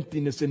of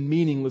emptiness and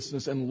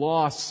meaninglessness and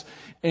loss,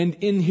 and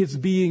in his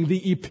being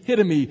the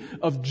epitome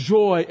of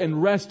joy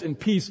and rest and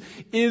peace,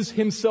 is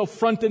himself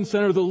front and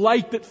center, the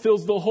light that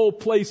fills the whole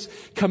place,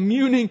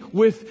 communing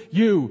with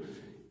you.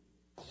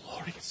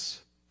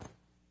 Glorious.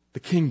 The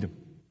kingdom.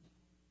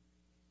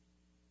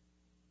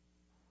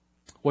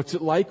 What's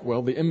it like?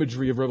 Well, the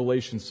imagery of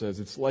Revelation says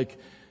it's like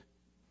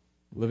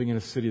living in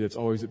a city that's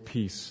always at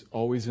peace,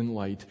 always in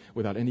light,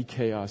 without any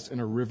chaos,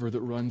 and a river that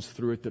runs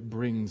through it that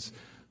brings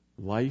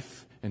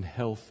life and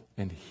health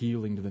and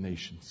healing to the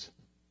nations.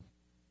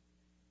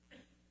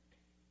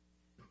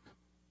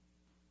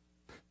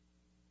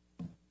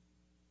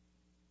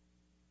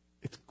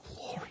 It's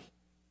glory.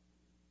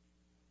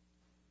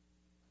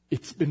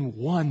 It's been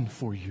won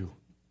for you.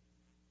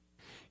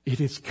 It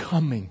is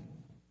coming.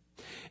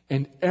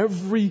 And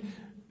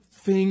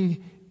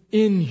everything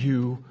in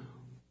you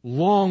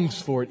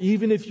longs for it,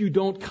 even if you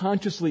don't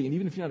consciously, and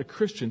even if you're not a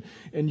Christian,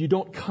 and you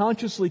don't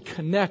consciously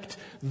connect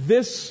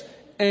this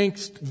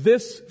angst,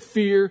 this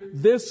fear,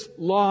 this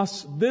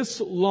loss, this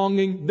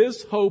longing,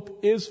 this hope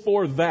is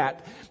for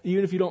that.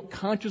 Even if you don't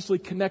consciously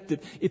connect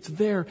it, it's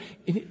there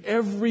in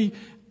every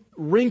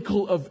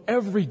wrinkle of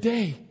every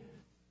day.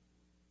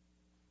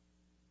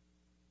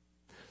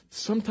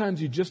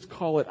 Sometimes you just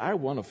call it, I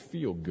want to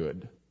feel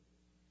good.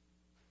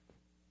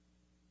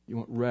 You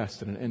want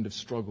rest and an end of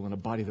struggle and a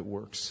body that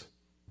works.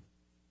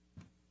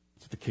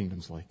 That's what the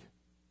kingdom's like.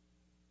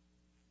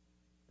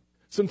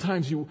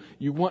 Sometimes you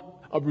want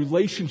a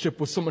relationship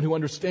with someone who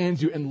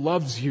understands you and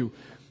loves you.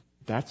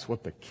 That's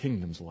what the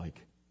kingdom's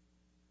like.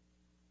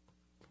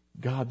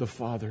 God the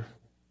Father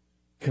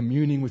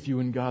communing with you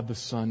and God the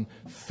Son,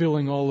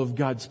 filling all of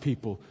God's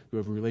people who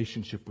have a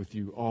relationship with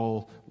you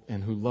all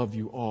and who love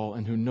you all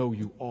and who know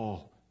you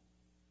all.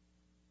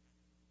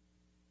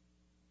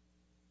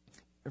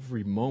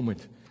 Every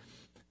moment,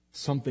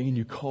 something in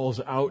you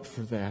calls out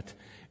for that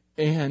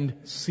and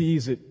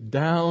sees it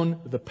down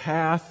the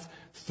path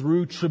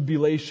through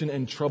tribulation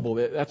and trouble.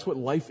 That's what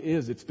life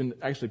is. It's been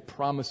actually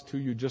promised to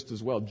you just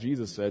as well.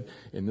 Jesus said,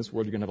 in this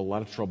world you're going to have a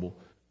lot of trouble.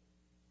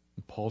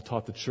 And Paul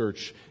taught the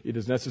church, it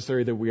is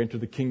necessary that we enter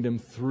the kingdom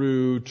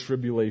through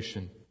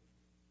tribulation.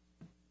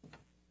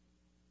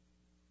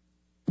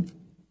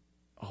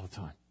 All the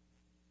time.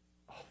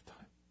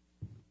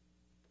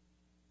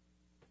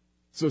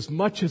 So as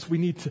much as we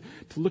need to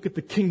look at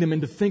the kingdom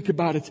and to think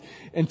about it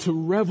and to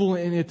revel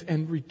in it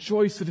and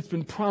rejoice that it's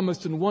been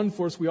promised and won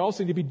for us, we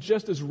also need to be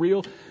just as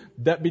real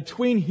that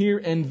between here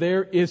and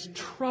there is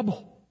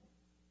trouble.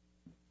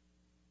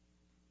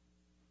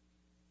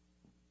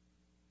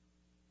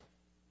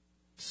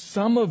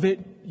 Some of it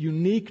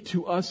unique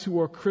to us who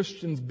are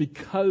Christians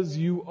because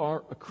you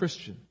are a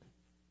Christian.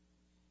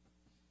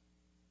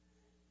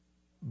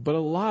 But a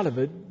lot of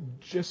it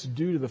just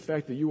due to the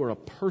fact that you are a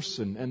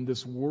person and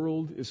this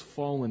world is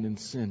fallen in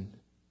sin.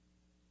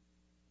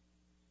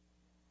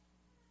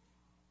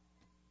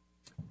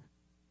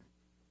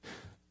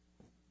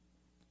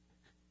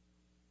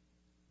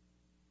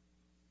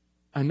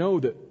 I know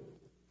that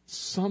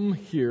some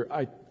here,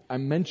 I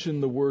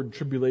mention the word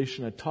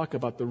tribulation, I talk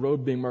about the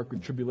road being marked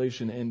with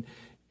tribulation,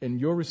 and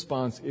your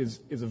response is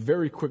a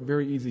very quick,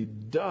 very easy,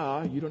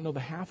 duh, you don't know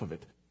the half of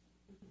it.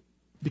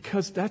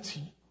 Because that's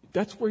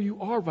where you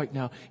are right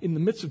now, in the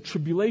midst of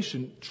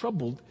tribulation,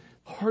 troubled,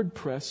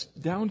 hard-pressed,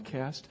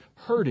 downcast,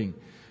 hurting.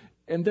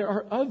 And there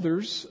are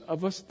others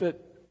of us that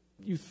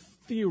you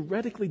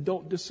theoretically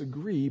don't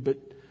disagree, but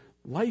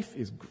life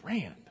is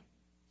grand.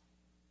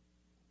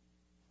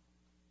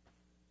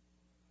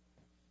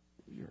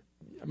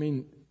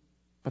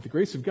 By the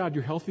grace of God,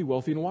 you're healthy,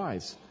 wealthy, and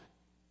wise.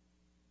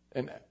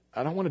 And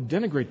I don't want to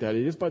denigrate that.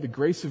 It is by the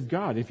grace of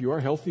God. If you are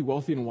healthy,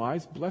 wealthy, and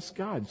wise, bless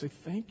God and say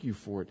thank you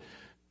for it.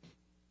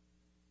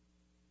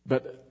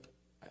 But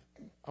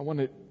I want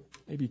to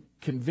maybe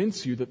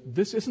convince you that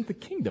this isn't the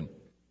kingdom.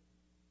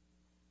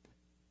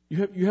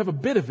 You have a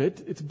bit of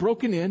it. It's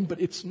broken in,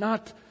 but it's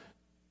not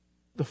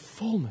the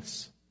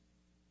fullness.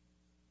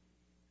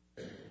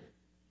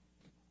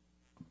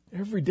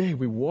 Every day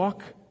we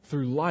walk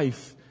through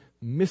life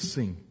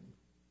missing.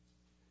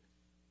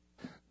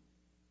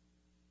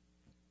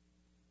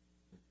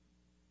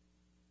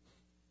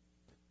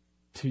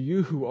 To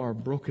you who are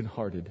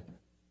brokenhearted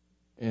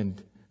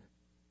and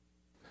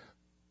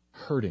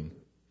hurting,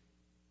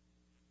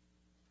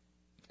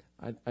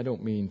 I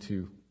don't mean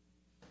to,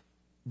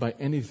 by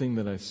anything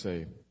that I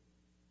say,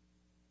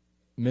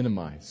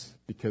 minimize,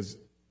 because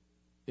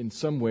in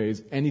some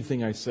ways,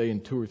 anything I say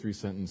in 2 or 3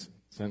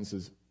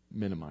 sentences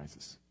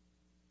minimizes.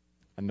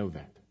 I know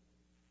that.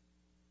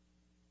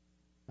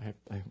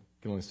 I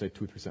can only say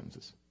 2 or 3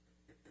 sentences.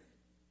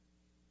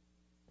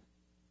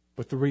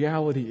 But the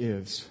reality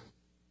is,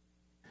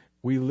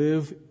 we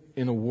live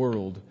in a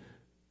world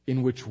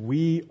in which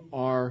we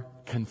are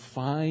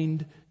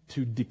confined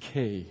to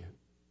decay.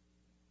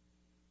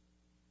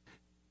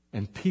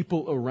 And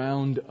people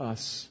around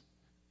us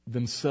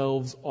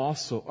themselves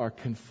also are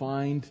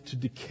confined to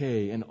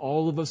decay. And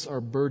all of us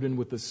are burdened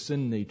with a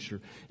sin nature.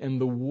 And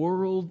the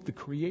world, the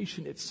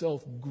creation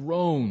itself,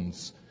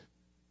 groans,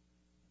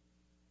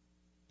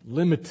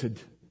 limited,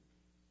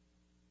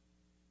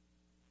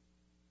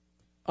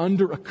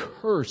 under a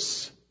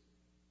curse.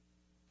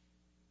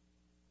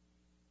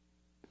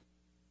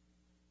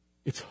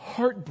 It's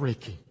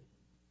heartbreaking.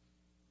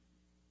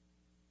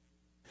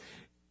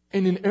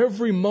 And in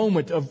every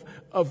moment of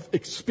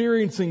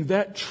experiencing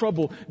that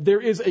trouble, there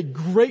is a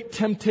great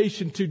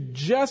temptation to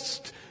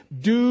just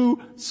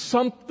do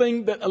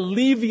something that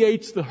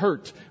alleviates the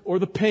hurt or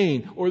the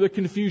pain or the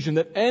confusion,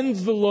 that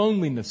ends the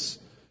loneliness.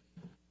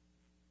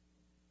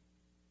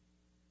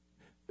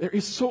 There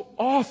is so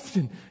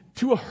often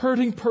to a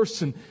hurting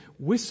person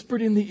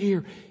whispered in the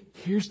ear,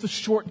 here's the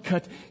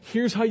shortcut.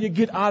 Here's how you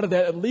get out of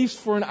that, at least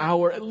for an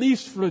hour, at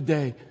least for a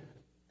day.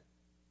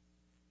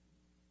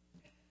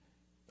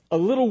 A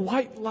little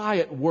white lie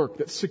at work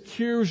that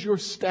secures your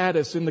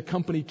status in the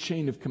company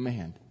chain of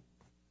command.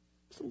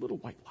 Just a little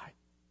white lie.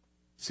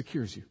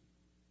 Secures you.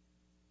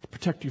 To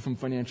protect you from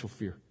financial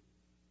fear.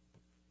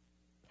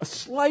 A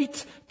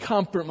slight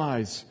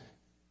compromise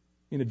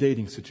in a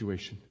dating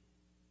situation.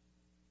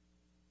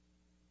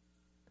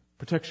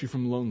 Protects you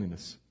from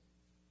loneliness.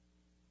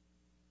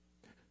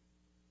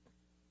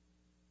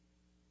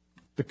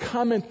 The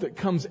comment that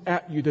comes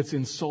at you that's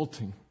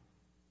insulting,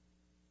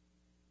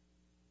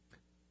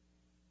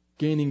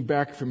 gaining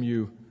back from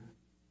you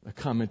a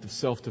comment of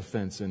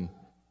self-defense and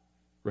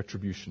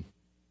retribution.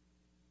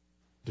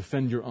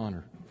 Defend your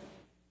honor.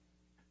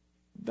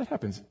 That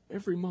happens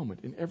every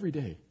moment, in every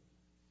day.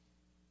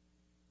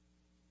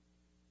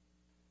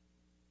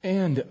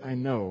 And I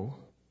know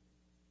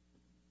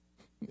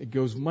it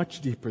goes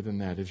much deeper than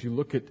that. As you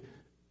look at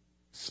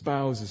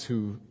spouses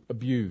who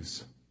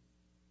abuse,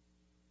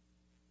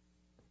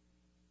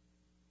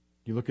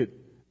 you look at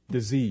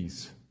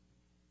disease,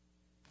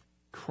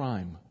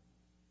 crime,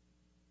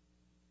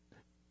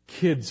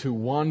 kids who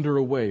wander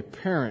away,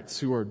 parents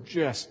who are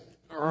just,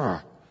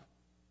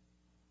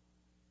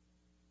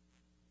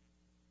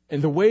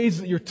 and the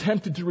ways that you're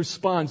tempted to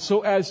respond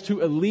so as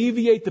to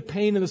alleviate the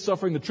pain and the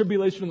suffering, the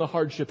tribulation and the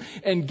hardship,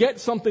 and get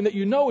something that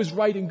you know is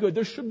right and good.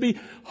 There should be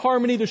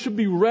harmony, there should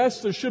be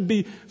rest, there should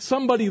be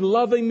somebody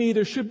loving me,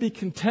 there should be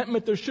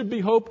contentment, there should be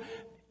hope.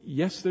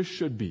 Yes, there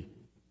should be.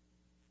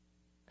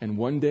 And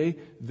one day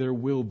there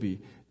will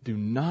be. Do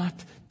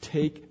not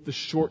take the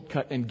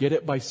shortcut and get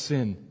it by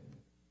sin.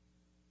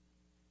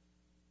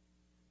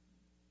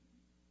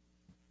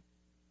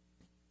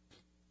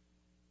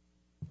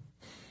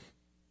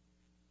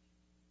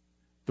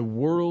 The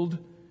world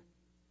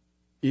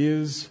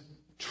is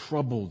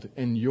troubled,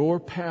 and your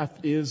path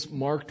is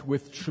marked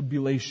with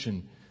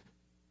tribulation.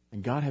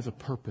 And God has a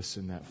purpose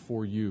in that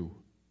for you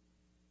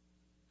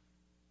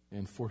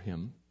and for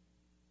Him.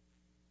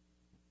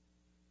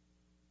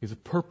 He has a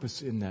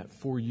purpose in that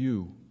for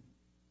you.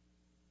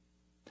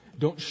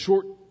 Don't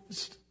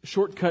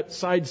shortcut,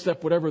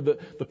 sidestep, whatever the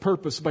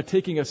purpose, by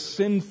taking a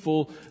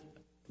sinful,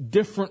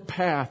 different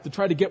path to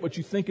try to get what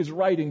you think is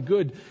right and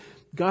good.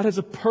 God has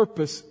a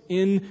purpose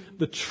in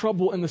the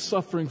trouble and the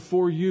suffering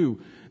for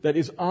you that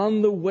is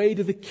on the way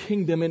to the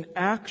kingdom and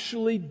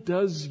actually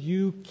does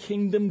you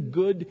kingdom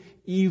good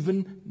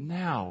even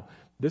now.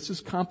 This is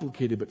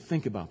complicated, but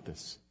think about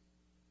this.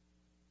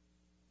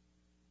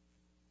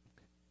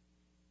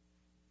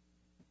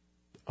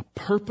 A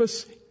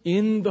purpose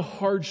in the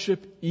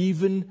hardship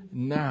even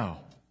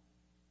now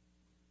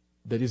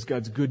that is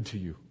God's good to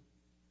you.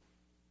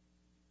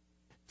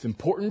 It's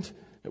important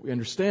that we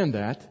understand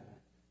that,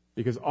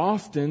 because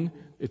often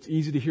it's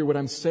easy to hear what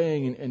I'm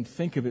saying and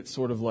think of it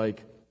sort of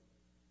like,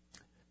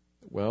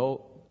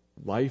 well,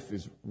 life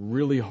is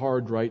really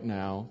hard right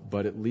now,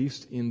 but at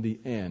least in the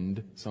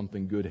end,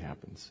 something good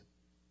happens.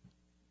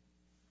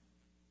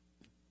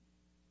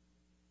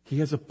 He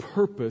has a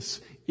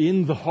purpose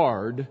in the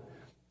hard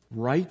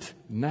right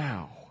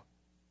now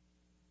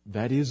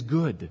that is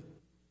good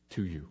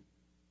to you.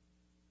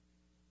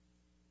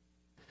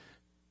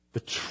 The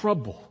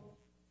trouble,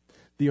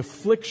 the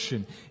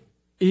affliction,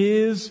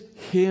 is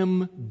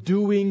Him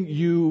doing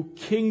you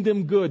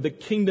kingdom good, the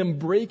kingdom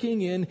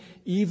breaking in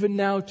even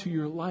now to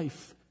your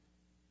life.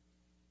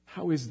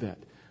 How is that?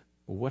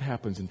 Well, what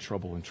happens in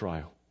trouble and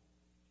trial?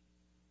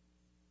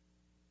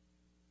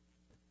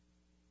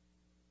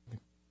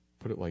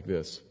 Put it like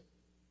this.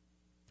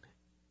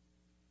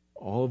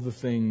 All of the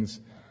things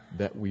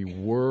that we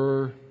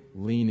were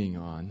leaning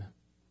on,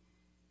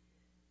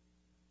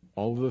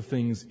 all of the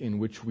things in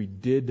which we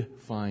did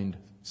find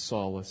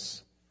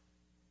solace,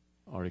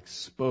 are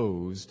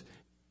exposed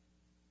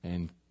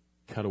and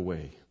cut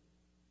away.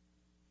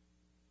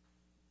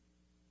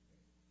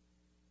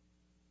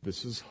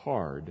 This is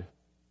hard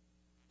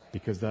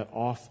because that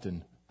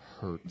often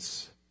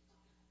hurts.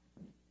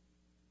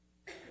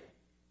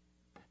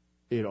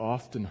 It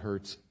often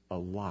hurts a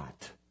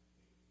lot.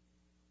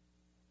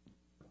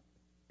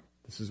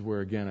 This is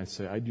where, again, I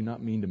say I do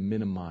not mean to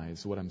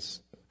minimize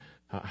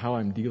how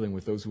I'm dealing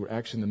with those who are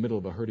actually in the middle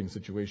of a hurting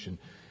situation.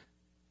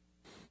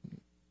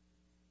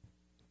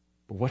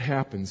 But what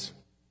happens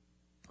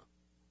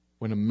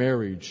when a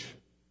marriage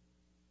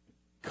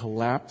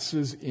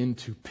collapses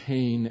into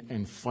pain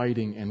and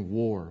fighting and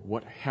war?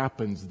 What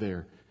happens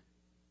there?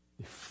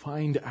 You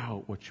find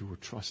out what you were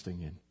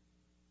trusting in.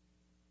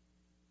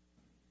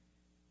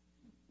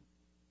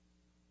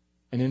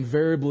 And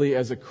invariably,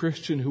 as a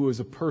Christian who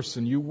is a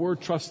person, you were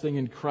trusting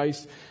in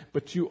Christ,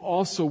 but you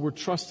also were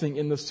trusting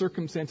in the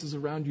circumstances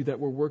around you that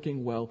were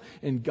working well.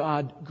 And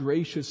God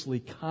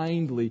graciously,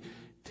 kindly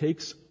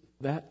takes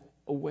that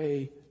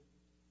away,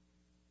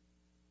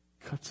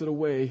 cuts it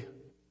away,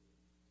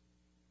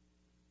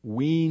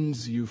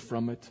 weans you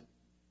from it.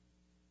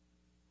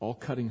 All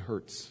cutting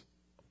hurts.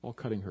 All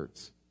cutting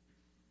hurts.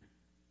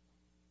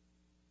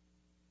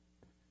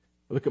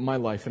 I look at my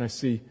life and I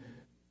see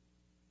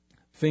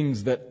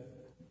things that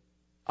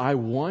I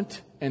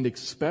want and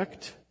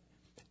expect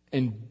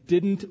and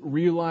didn't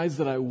realize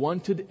that I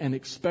wanted and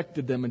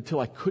expected them until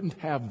I couldn't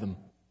have them.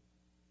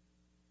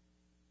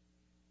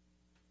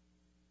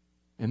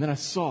 And then I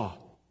saw.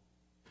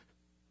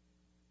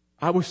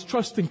 I was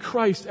trusting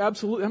Christ,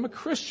 absolutely. I'm a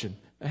Christian.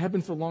 I have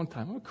been for a long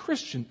time. I'm a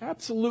Christian,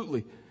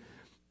 absolutely.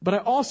 But I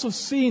also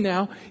see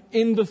now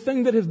in the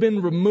thing that has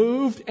been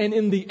removed and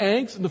in the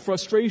angst and the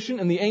frustration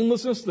and the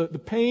aimlessness, the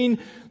pain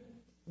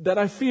that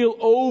I feel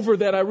over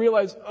that, I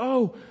realize,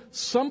 oh,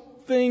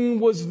 something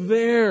was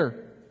there.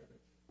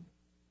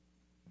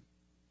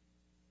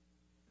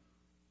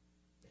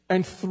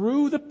 And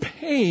through the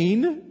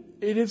pain,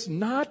 it is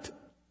not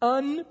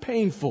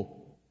unpainful.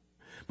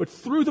 But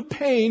through the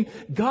pain,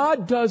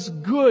 God does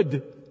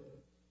good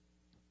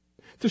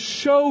to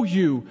show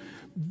you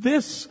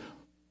this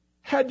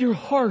had your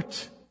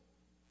heart.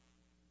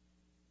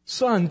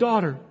 Son,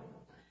 daughter,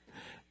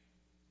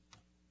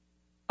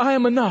 I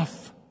am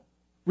enough.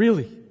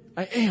 Really,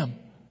 I am.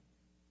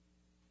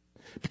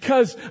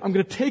 Because I'm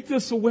going to take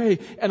this away,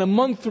 and a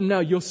month from now,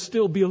 you'll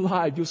still be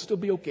alive. You'll still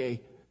be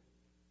okay.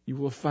 You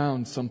will have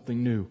found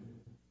something new.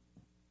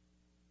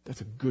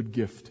 That's a good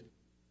gift.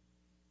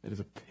 That is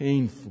a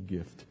painful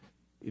gift.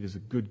 It is a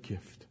good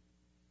gift.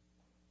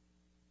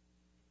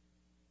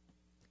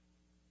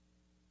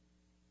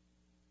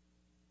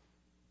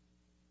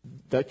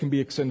 That can be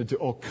extended to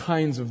all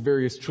kinds of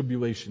various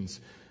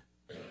tribulations.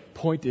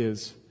 Point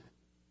is,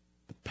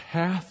 the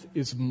path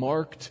is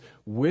marked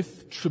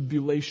with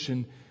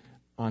tribulation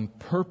on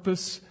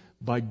purpose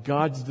by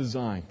God's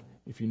design.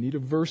 If you need a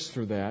verse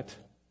for that,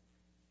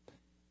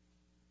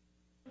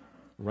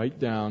 write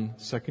down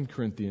 2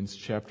 Corinthians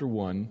chapter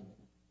 1.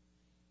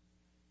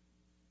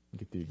 I'll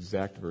get the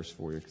exact verse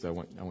for you because I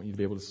want you to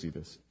be able to see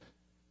this.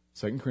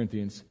 2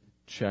 Corinthians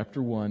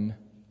chapter 1,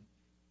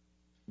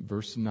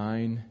 verse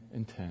 9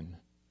 and 10.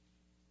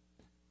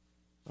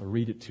 I'll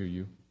read it to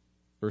you.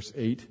 Verse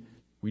 8.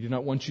 We do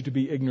not want you to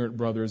be ignorant,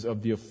 brothers,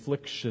 of the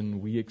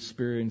affliction we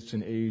experienced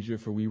in Asia,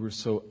 for we were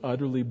so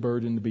utterly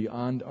burdened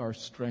beyond our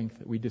strength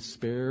that we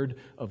despaired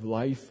of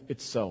life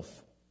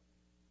itself.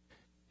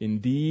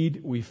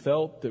 Indeed, we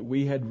felt that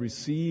we had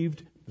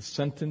received the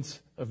sentence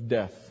of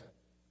death.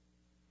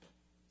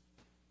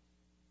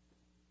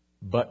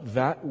 But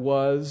that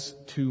was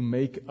to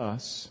make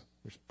us,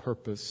 there's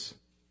purpose,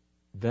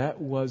 that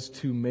was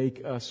to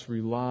make us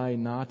rely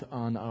not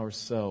on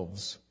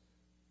ourselves,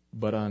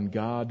 but on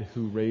God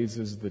who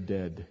raises the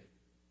dead.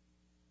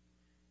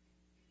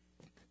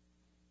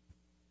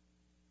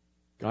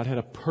 God had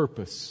a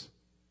purpose.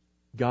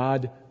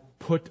 God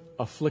put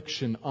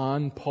affliction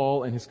on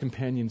Paul and his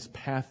companions'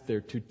 path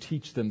there to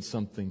teach them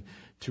something,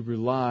 to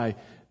rely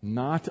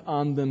not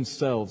on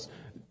themselves.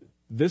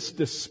 This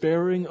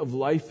despairing of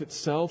life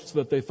itself so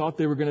that they thought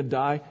they were going to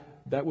die,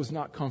 that was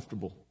not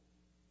comfortable.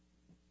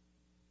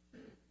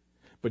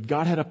 But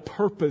God had a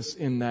purpose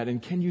in that, and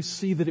can you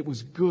see that it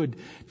was good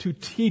to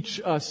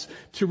teach us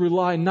to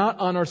rely not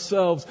on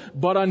ourselves,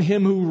 but on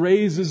Him who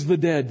raises the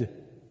dead?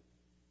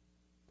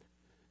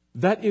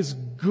 That is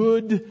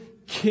good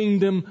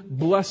kingdom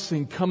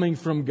blessing coming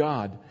from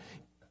God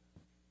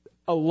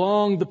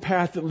along the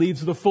path that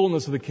leads to the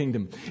fullness of the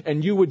kingdom.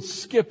 And you would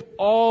skip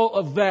all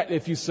of that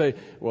if you say,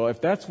 well,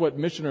 if that's what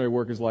missionary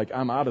work is like,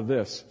 I'm out of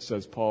this,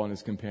 says Paul and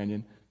his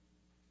companion.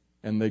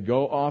 And they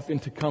go off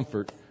into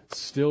comfort,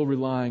 still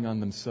relying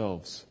on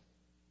themselves.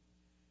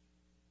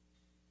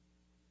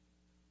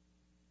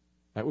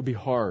 That would be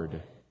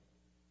hard.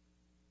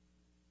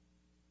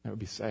 That would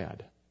be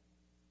sad.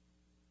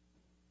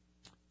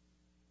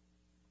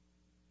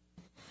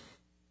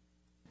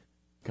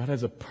 God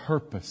has a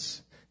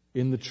purpose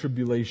in the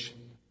tribulation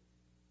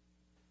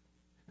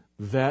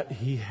that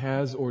He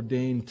has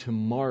ordained to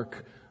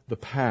mark the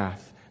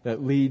path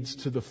that leads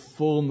to the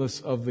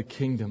fullness of the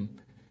kingdom.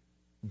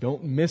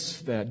 Don't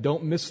miss that.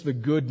 Don't miss the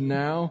good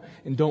now,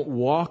 and don't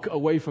walk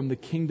away from the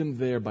kingdom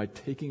there by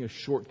taking a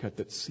shortcut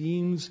that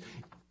seems,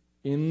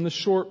 in the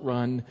short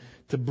run,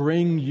 to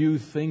bring you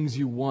things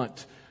you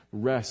want: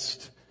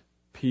 rest,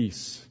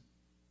 peace,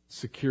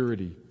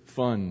 security,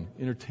 fun,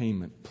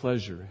 entertainment,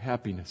 pleasure,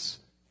 happiness.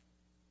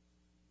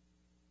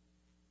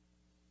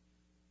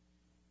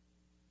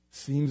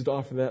 Seems to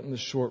offer that in the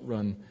short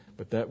run,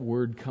 but that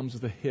word comes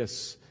with a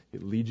hiss.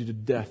 It leads you to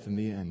death in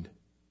the end.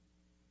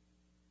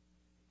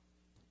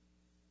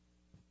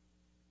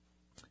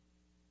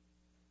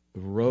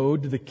 The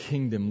road to the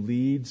kingdom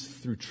leads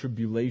through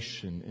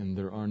tribulation, and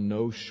there are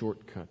no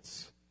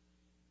shortcuts.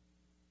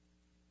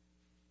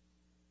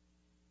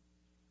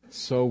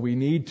 So we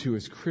need to,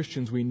 as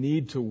Christians, we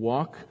need to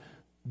walk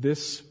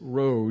this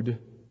road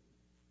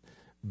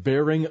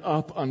bearing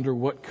up under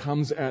what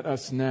comes at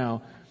us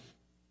now,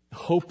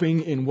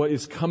 hoping in what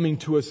is coming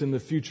to us in the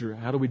future.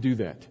 How do we do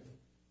that?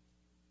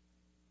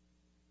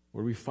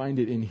 Where do we find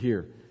it in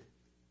here?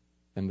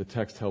 And the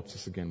text helps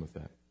us again with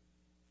that.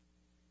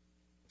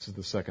 This is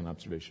the second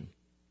observation.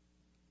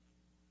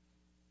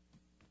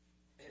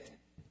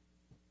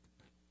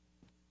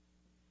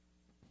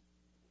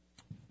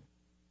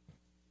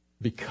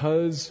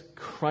 Because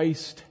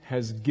Christ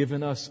has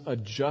given us a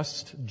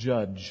just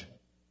judge,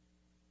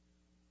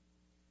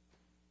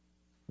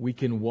 we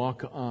can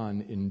walk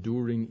on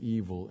enduring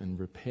evil and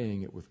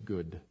repaying it with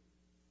good.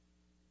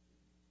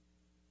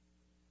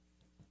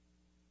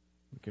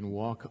 We can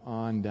walk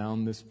on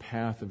down this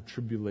path of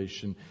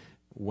tribulation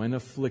when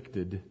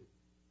afflicted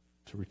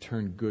to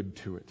return good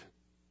to it.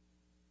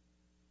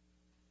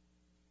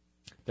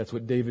 That's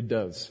what David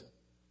does.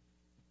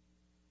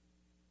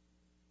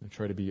 I'll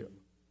try to be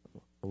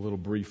a little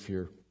brief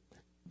here.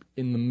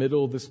 In the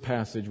middle of this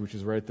passage, which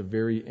is right at the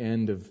very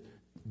end of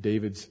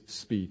David's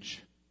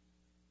speech,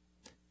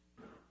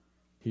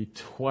 he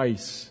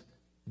twice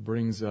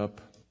brings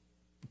up,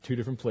 two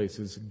different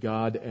places,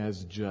 God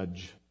as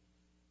judge.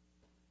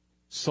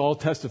 Saul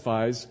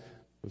testifies, it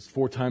was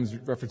 4 times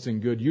referencing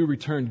good. You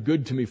returned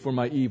good to me for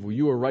my evil.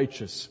 You are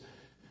righteous.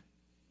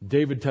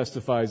 David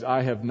testifies,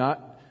 I have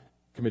not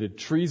committed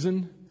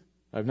treason.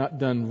 I have not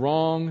done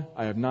wrong.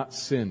 I have not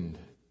sinned.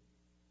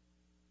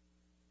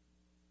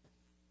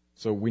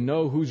 So we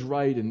know who's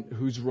right and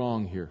who's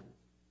wrong here.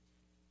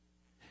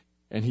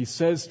 And he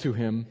says to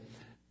him,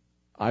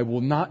 I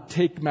will not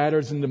take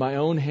matters into my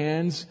own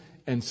hands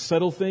and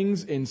settle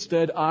things.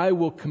 Instead, I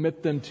will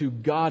commit them to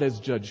God as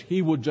judge.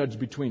 He will judge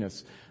between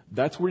us.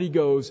 That's where he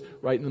goes,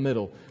 right in the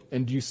middle.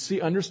 And do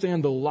you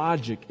understand the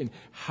logic in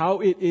how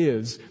it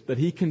is that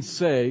he can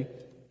say,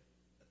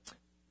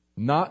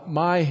 not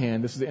my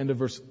hand, this is the end of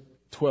verse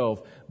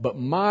 12, but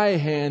my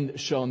hand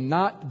shall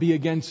not be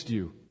against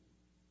you.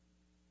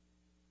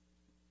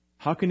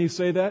 How can he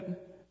say that?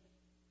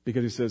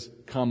 Because he says,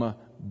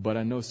 but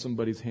I know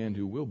somebody's hand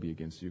who will be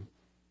against you.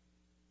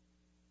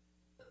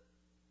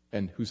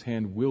 And whose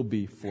hand will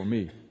be for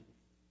me.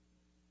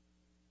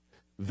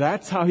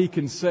 That's how he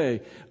can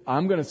say,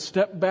 I'm going to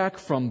step back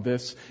from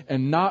this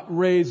and not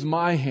raise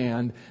my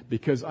hand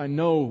because I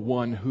know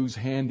one whose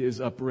hand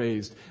is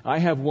upraised. I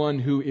have one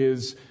who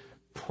is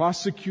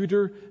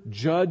prosecutor,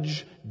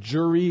 judge,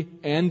 jury,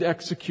 and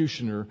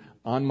executioner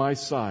on my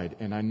side,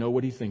 and I know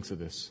what he thinks of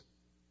this.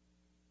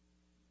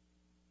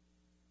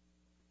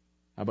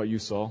 How about you,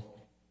 Saul?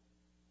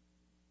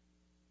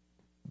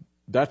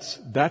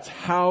 That's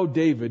how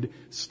David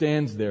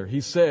stands there. He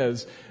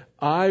says,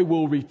 I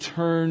will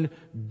return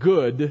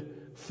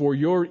good for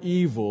your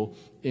evil,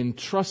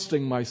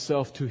 entrusting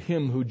myself to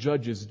him who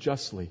judges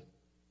justly.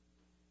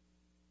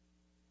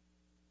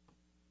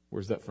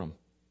 Where's that from?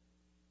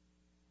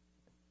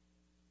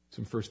 It's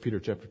in 1 Peter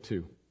chapter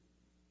 2.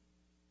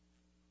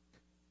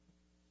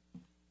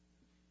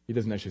 He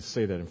doesn't actually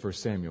say that in 1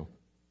 Samuel.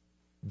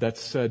 That's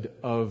said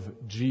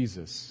of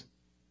Jesus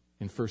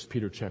in 1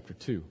 Peter chapter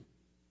 2.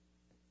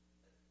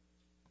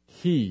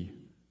 He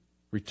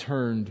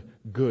returned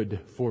good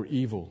for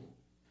evil.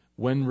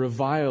 When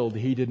reviled,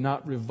 he did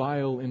not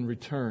revile in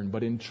return,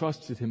 but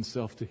entrusted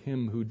himself to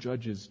him who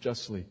judges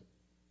justly.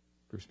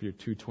 1 Peter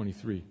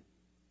 2:23.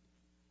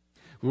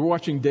 We're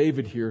watching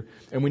David here,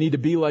 and we need to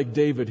be like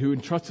David, who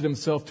entrusted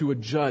himself to a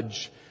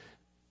judge.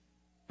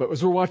 But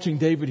as we're watching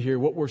David here,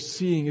 what we're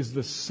seeing is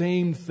the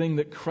same thing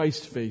that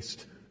Christ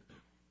faced.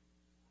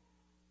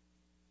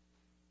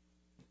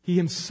 He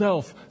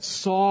himself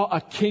saw a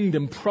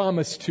kingdom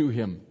promised to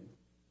him.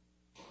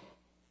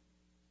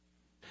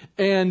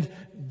 And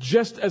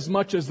just as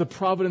much as the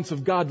providence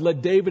of God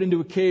led David into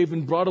a cave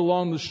and brought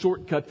along the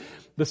shortcut,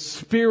 the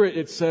Spirit,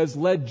 it says,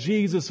 led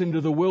Jesus into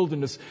the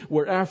wilderness,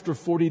 where after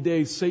 40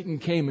 days Satan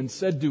came and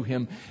said to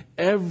him,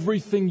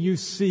 everything you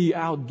see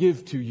I'll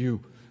give to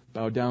you.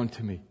 Bow down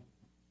to me.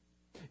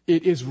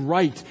 It is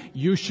right.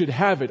 You should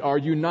have it. Are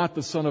you not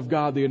the Son of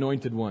God, the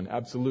Anointed One?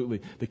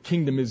 Absolutely. The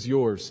kingdom is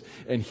yours.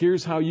 And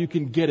here's how you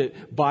can get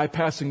it: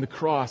 bypassing the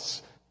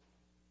cross.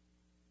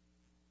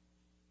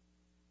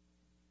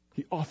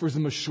 He offers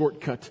them a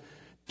shortcut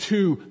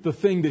to the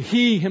thing that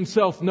He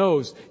Himself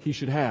knows He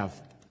should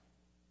have.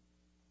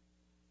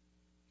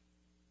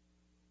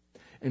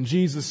 And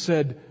Jesus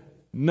said,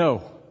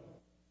 no.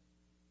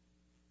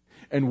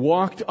 And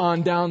walked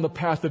on down the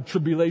path of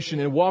tribulation,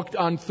 and walked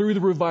on through the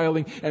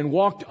reviling, and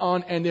walked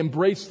on and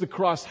embraced the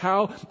cross.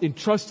 How?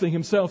 Entrusting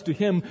Himself to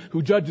Him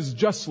who judges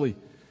justly.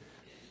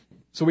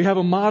 So we have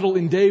a model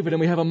in David, and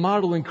we have a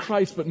model in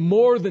Christ, but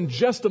more than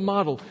just a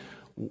model.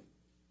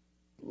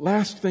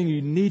 Last thing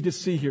you need to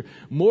see here,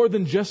 more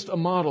than just a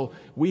model,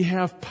 we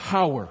have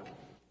power.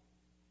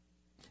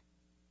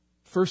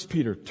 1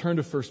 Peter, turn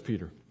to 1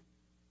 Peter.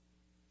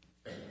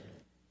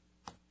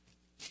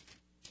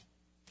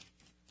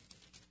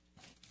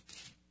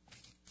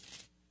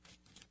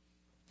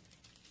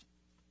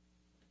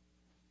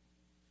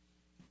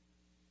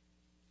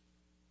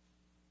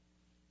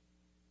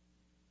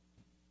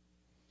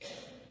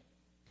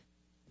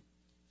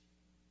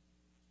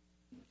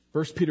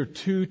 First Peter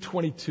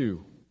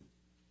 2:22.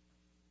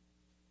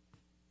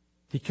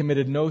 He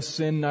committed no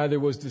sin, neither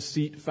was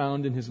deceit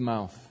found in his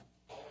mouth.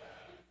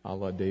 A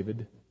la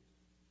David.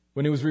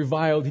 When he was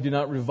reviled, he did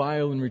not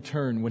revile in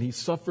return. When he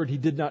suffered, he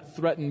did not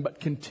threaten, but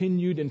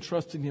continued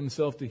entrusting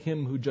himself to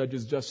Him who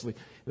judges justly.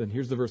 And then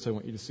here's the verse I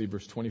want you to see,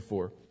 verse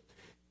 24.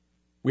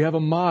 We have a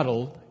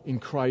model in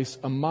Christ,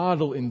 a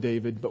model in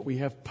David, but we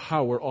have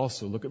power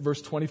also. Look at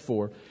verse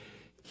 24.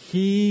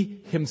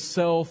 He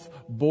Himself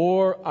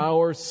bore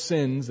our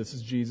sins, this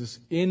is Jesus,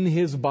 in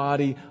His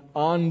body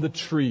on the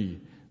tree,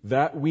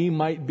 that we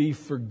might be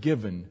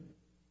forgiven.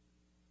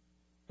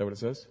 Is that what it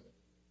says?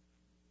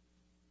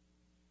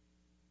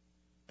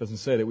 It doesn't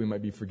say that we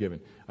might be forgiven.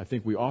 I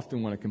think we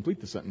often want to complete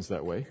the sentence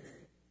that way.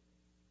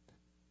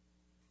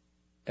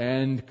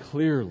 And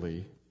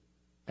clearly,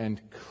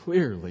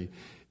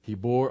 He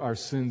bore our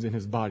sins in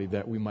His body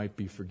that we might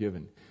be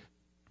forgiven.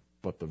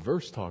 But the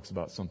verse talks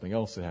about something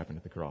else that happened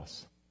at the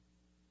cross.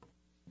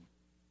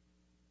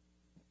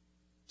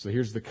 So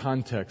here's the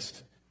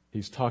context.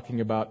 He's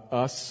talking about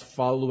us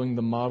following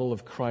the model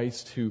of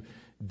Christ, who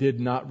did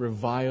not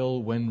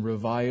revile when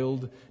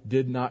reviled,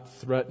 did not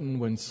threaten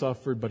when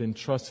suffered, but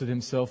entrusted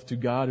Himself to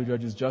God who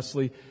judges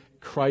justly.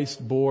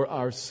 Christ bore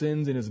our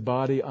sins in His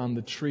body on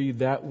the tree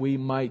that we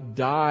might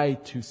die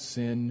to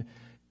sin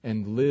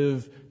and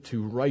live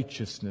to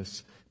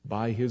righteousness.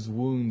 By His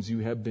wounds you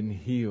have been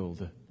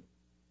healed.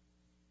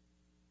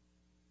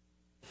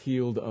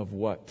 Healed of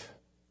what?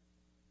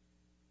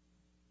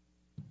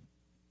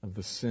 Of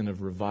the sin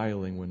of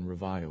reviling when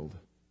reviled,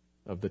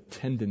 of the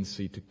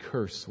tendency to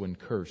curse when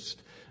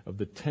cursed, of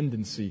the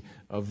tendency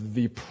of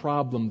the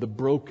problem, the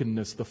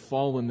brokenness, the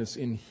fallenness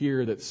in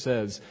here that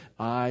says,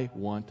 I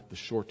want the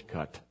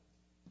shortcut.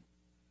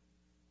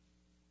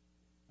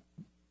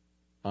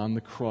 On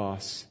the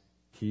cross,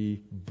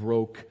 He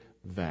broke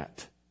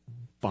that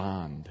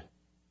bond.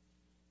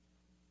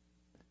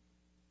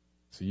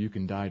 So you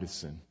can die to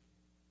sin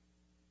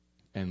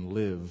and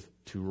live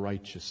to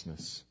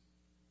righteousness.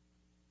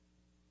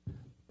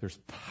 There's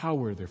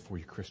power there for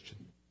you, Christian.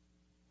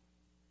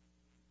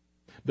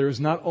 There is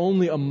not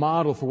only a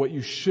model for what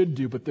you should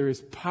do, but there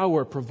is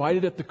power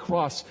provided at the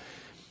cross.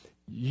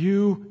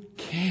 You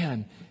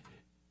can.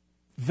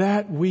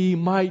 That we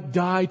might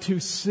die to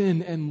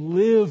sin and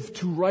live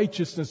to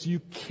righteousness. You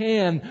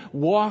can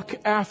walk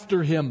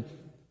after Him.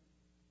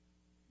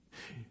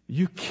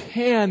 You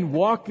can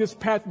walk this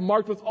path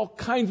marked with all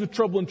kinds of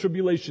trouble and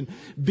tribulation,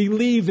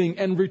 believing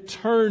and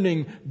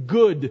returning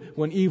good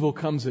when evil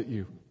comes at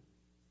you.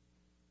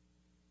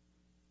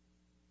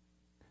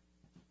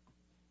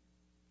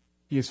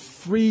 He has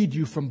freed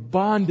you from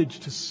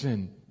bondage to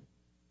sin.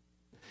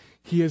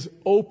 He has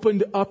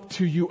opened up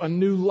to you a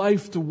new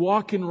life to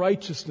walk in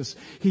righteousness.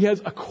 He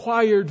has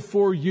acquired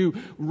for you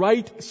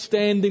right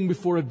standing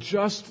before a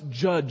just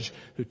judge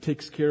who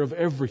takes care of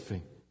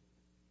everything.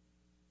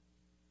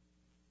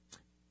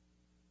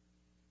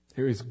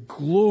 There is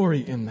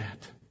glory in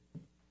that.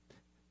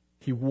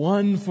 He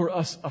won for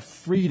us a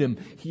freedom.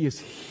 He has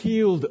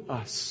healed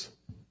us.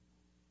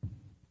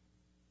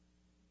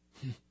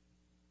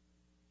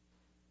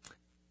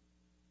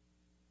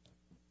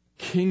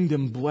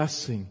 Kingdom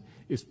blessing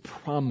is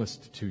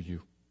promised to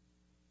you.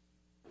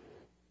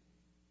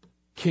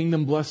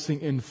 Kingdom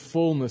blessing in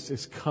fullness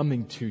is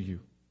coming to you.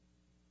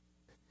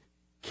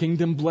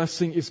 Kingdom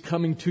blessing is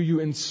coming to you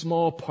in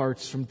small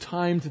parts from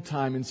time to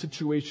time, in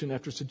situation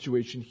after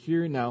situation,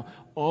 here and now,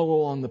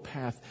 all along the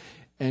path.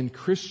 And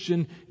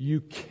Christian,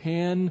 you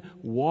can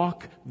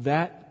walk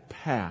that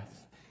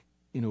path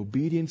in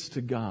obedience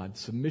to God,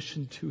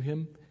 submission to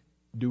Him,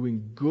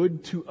 doing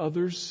good to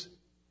others,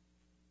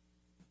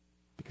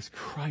 because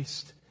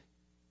Christ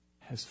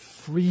has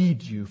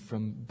freed you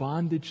from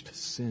bondage to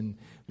sin,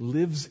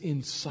 lives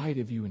inside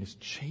of you, and is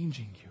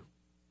changing you.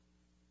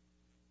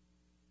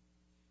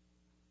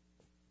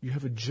 You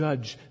have a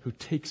judge who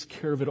takes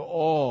care of it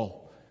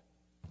all,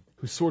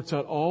 who sorts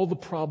out all the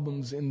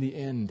problems in the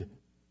end,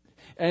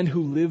 and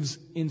who lives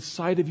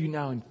inside of you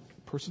now in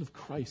the person of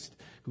Christ,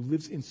 who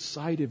lives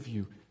inside of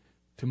you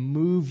to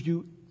move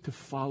you to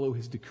follow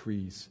his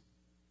decrees.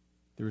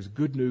 There is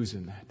good news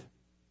in that.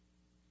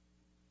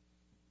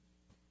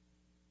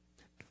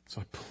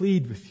 So I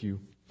plead with you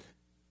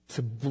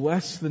to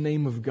bless the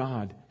name of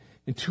God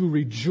and to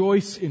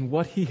rejoice in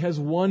what he has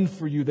won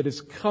for you that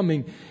is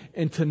coming,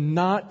 and to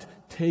not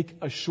take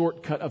a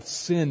shortcut of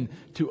sin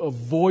to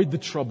avoid the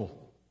trouble.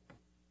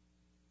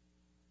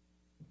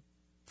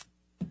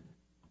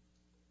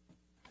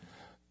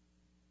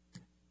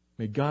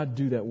 May God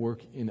do that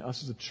work in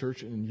us as a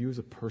church and in you as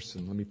a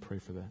person. Let me pray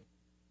for that.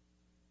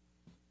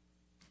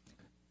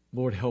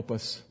 Lord, help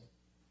us.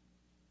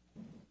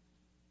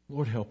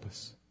 Lord, help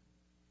us.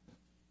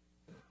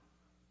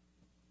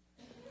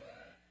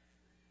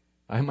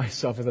 I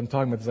myself, as I'm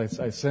talking about this,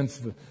 I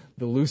sense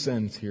the loose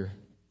ends here.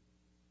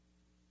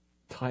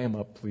 Tie them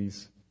up,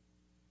 please.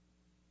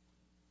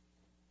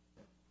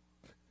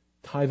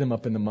 Tie them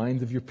up in the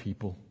minds of your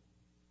people.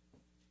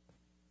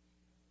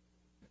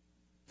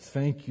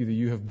 Thank you that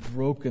you have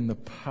broken the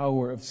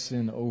power of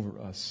sin over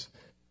us.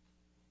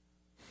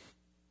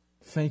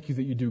 Thank you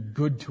that you do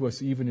good to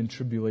us even in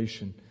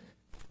tribulation.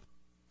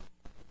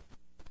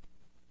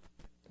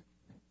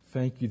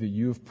 Thank you that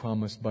you have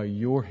promised by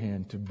your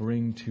hand to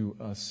bring to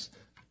us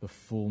the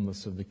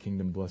fullness of the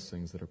kingdom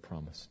blessings that are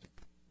promised.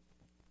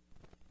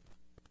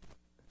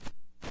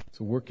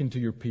 So work into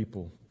your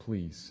people,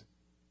 please.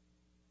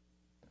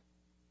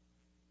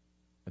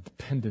 A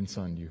dependence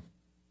on you.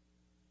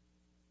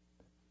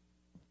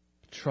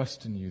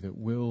 Trust in you that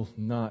will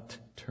not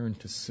turn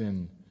to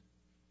sin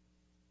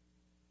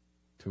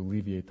to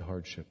alleviate the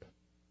hardship.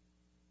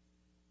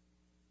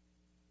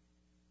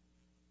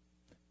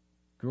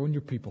 Grow in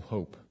your people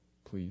hope,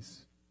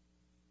 please.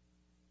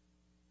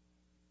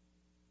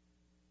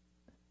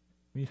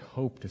 We need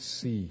hope to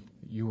see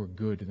that you are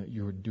good and that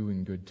you are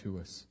doing good to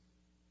us.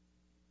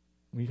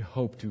 We need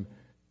hope to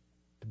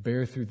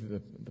bear through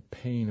the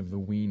pain of the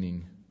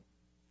weaning.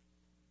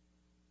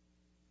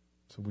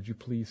 So would you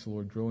please,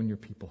 Lord, grow in your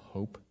people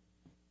hope.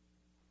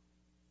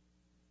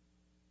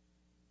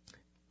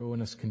 Grow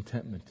in us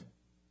contentment.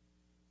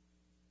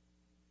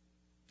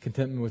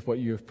 Contentment with what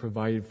you have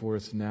provided for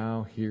us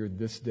now, here,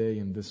 this day,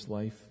 in this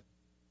life.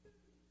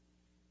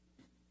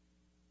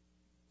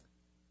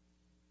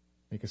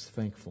 Make us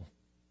thankful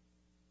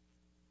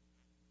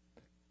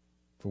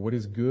for what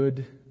is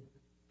good,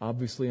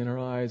 obviously in our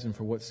eyes, and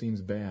for what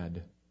seems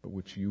bad, but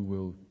which you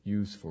will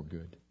use for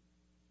good.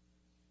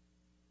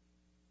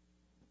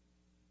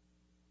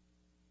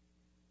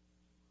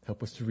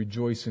 Help us to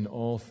rejoice in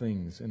all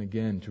things, and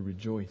again to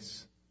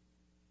rejoice.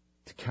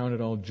 To count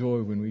it all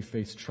joy when we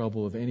face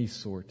trouble of any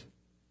sort.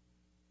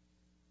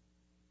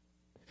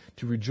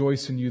 To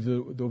rejoice in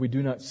you though we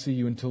do not see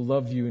you, and to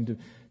love you and to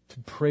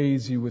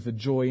praise you with a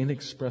joy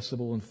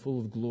inexpressible and full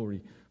of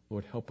glory.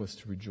 Lord, help us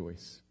to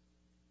rejoice.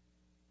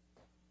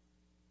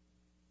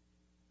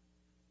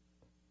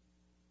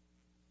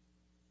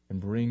 And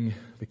bring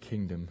the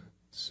kingdom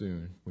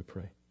soon, we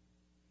pray.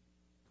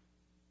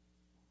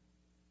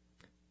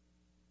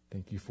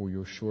 Thank you for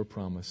your sure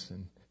promise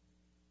and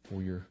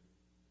for your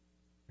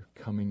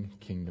coming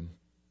kingdom.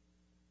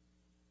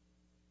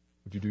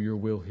 Would you do your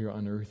will here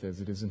on earth as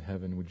it is in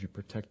heaven? Would you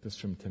protect us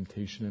from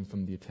temptation and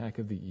from the attack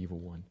of the evil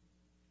one?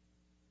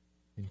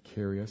 And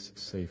carry us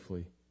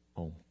safely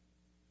home.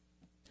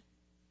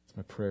 It's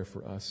my prayer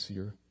for us,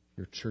 your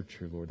church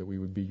here, Lord, that we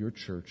would be your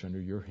church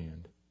under your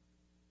hand.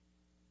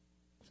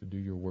 So do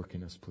your work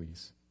in us,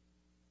 please.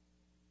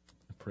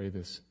 I pray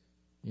this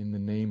in the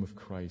name of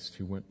Christ,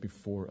 who went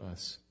before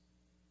us,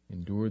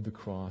 endured the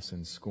cross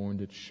and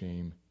scorned its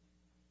shame,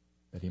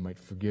 that he might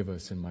forgive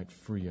us and might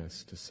free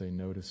us to say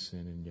no to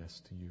sin and yes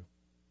to you.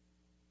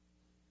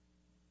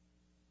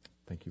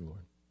 Thank you,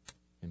 Lord.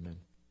 Amen.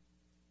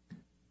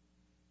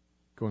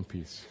 Go in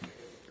peace.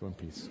 Go in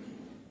peace.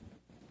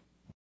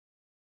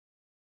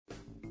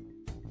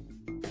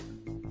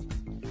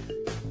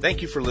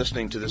 Thank you for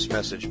listening to this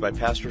message by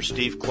Pastor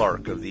Steve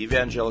Clark of the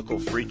Evangelical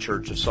Free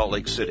Church of Salt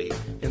Lake City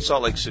in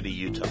Salt Lake City,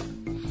 Utah.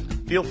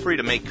 Feel free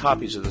to make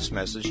copies of this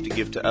message to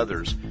give to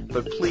others,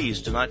 but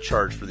please do not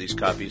charge for these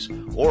copies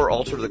or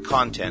alter the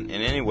content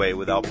in any way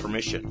without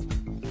permission.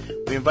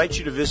 We invite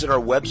you to visit our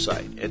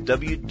website at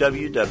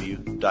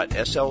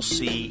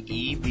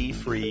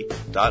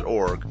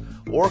www.slcevfree.org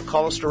or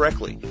call us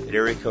directly at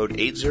area code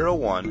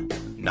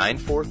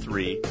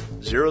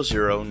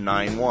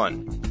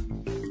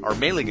 801-943-0091. Our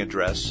mailing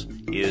address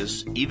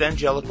is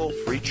Evangelical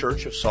Free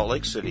Church of Salt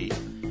Lake City,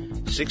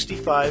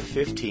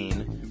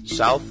 6515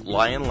 South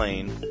Lion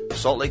Lane,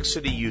 Salt Lake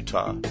City,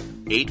 Utah,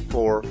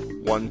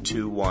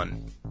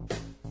 84121.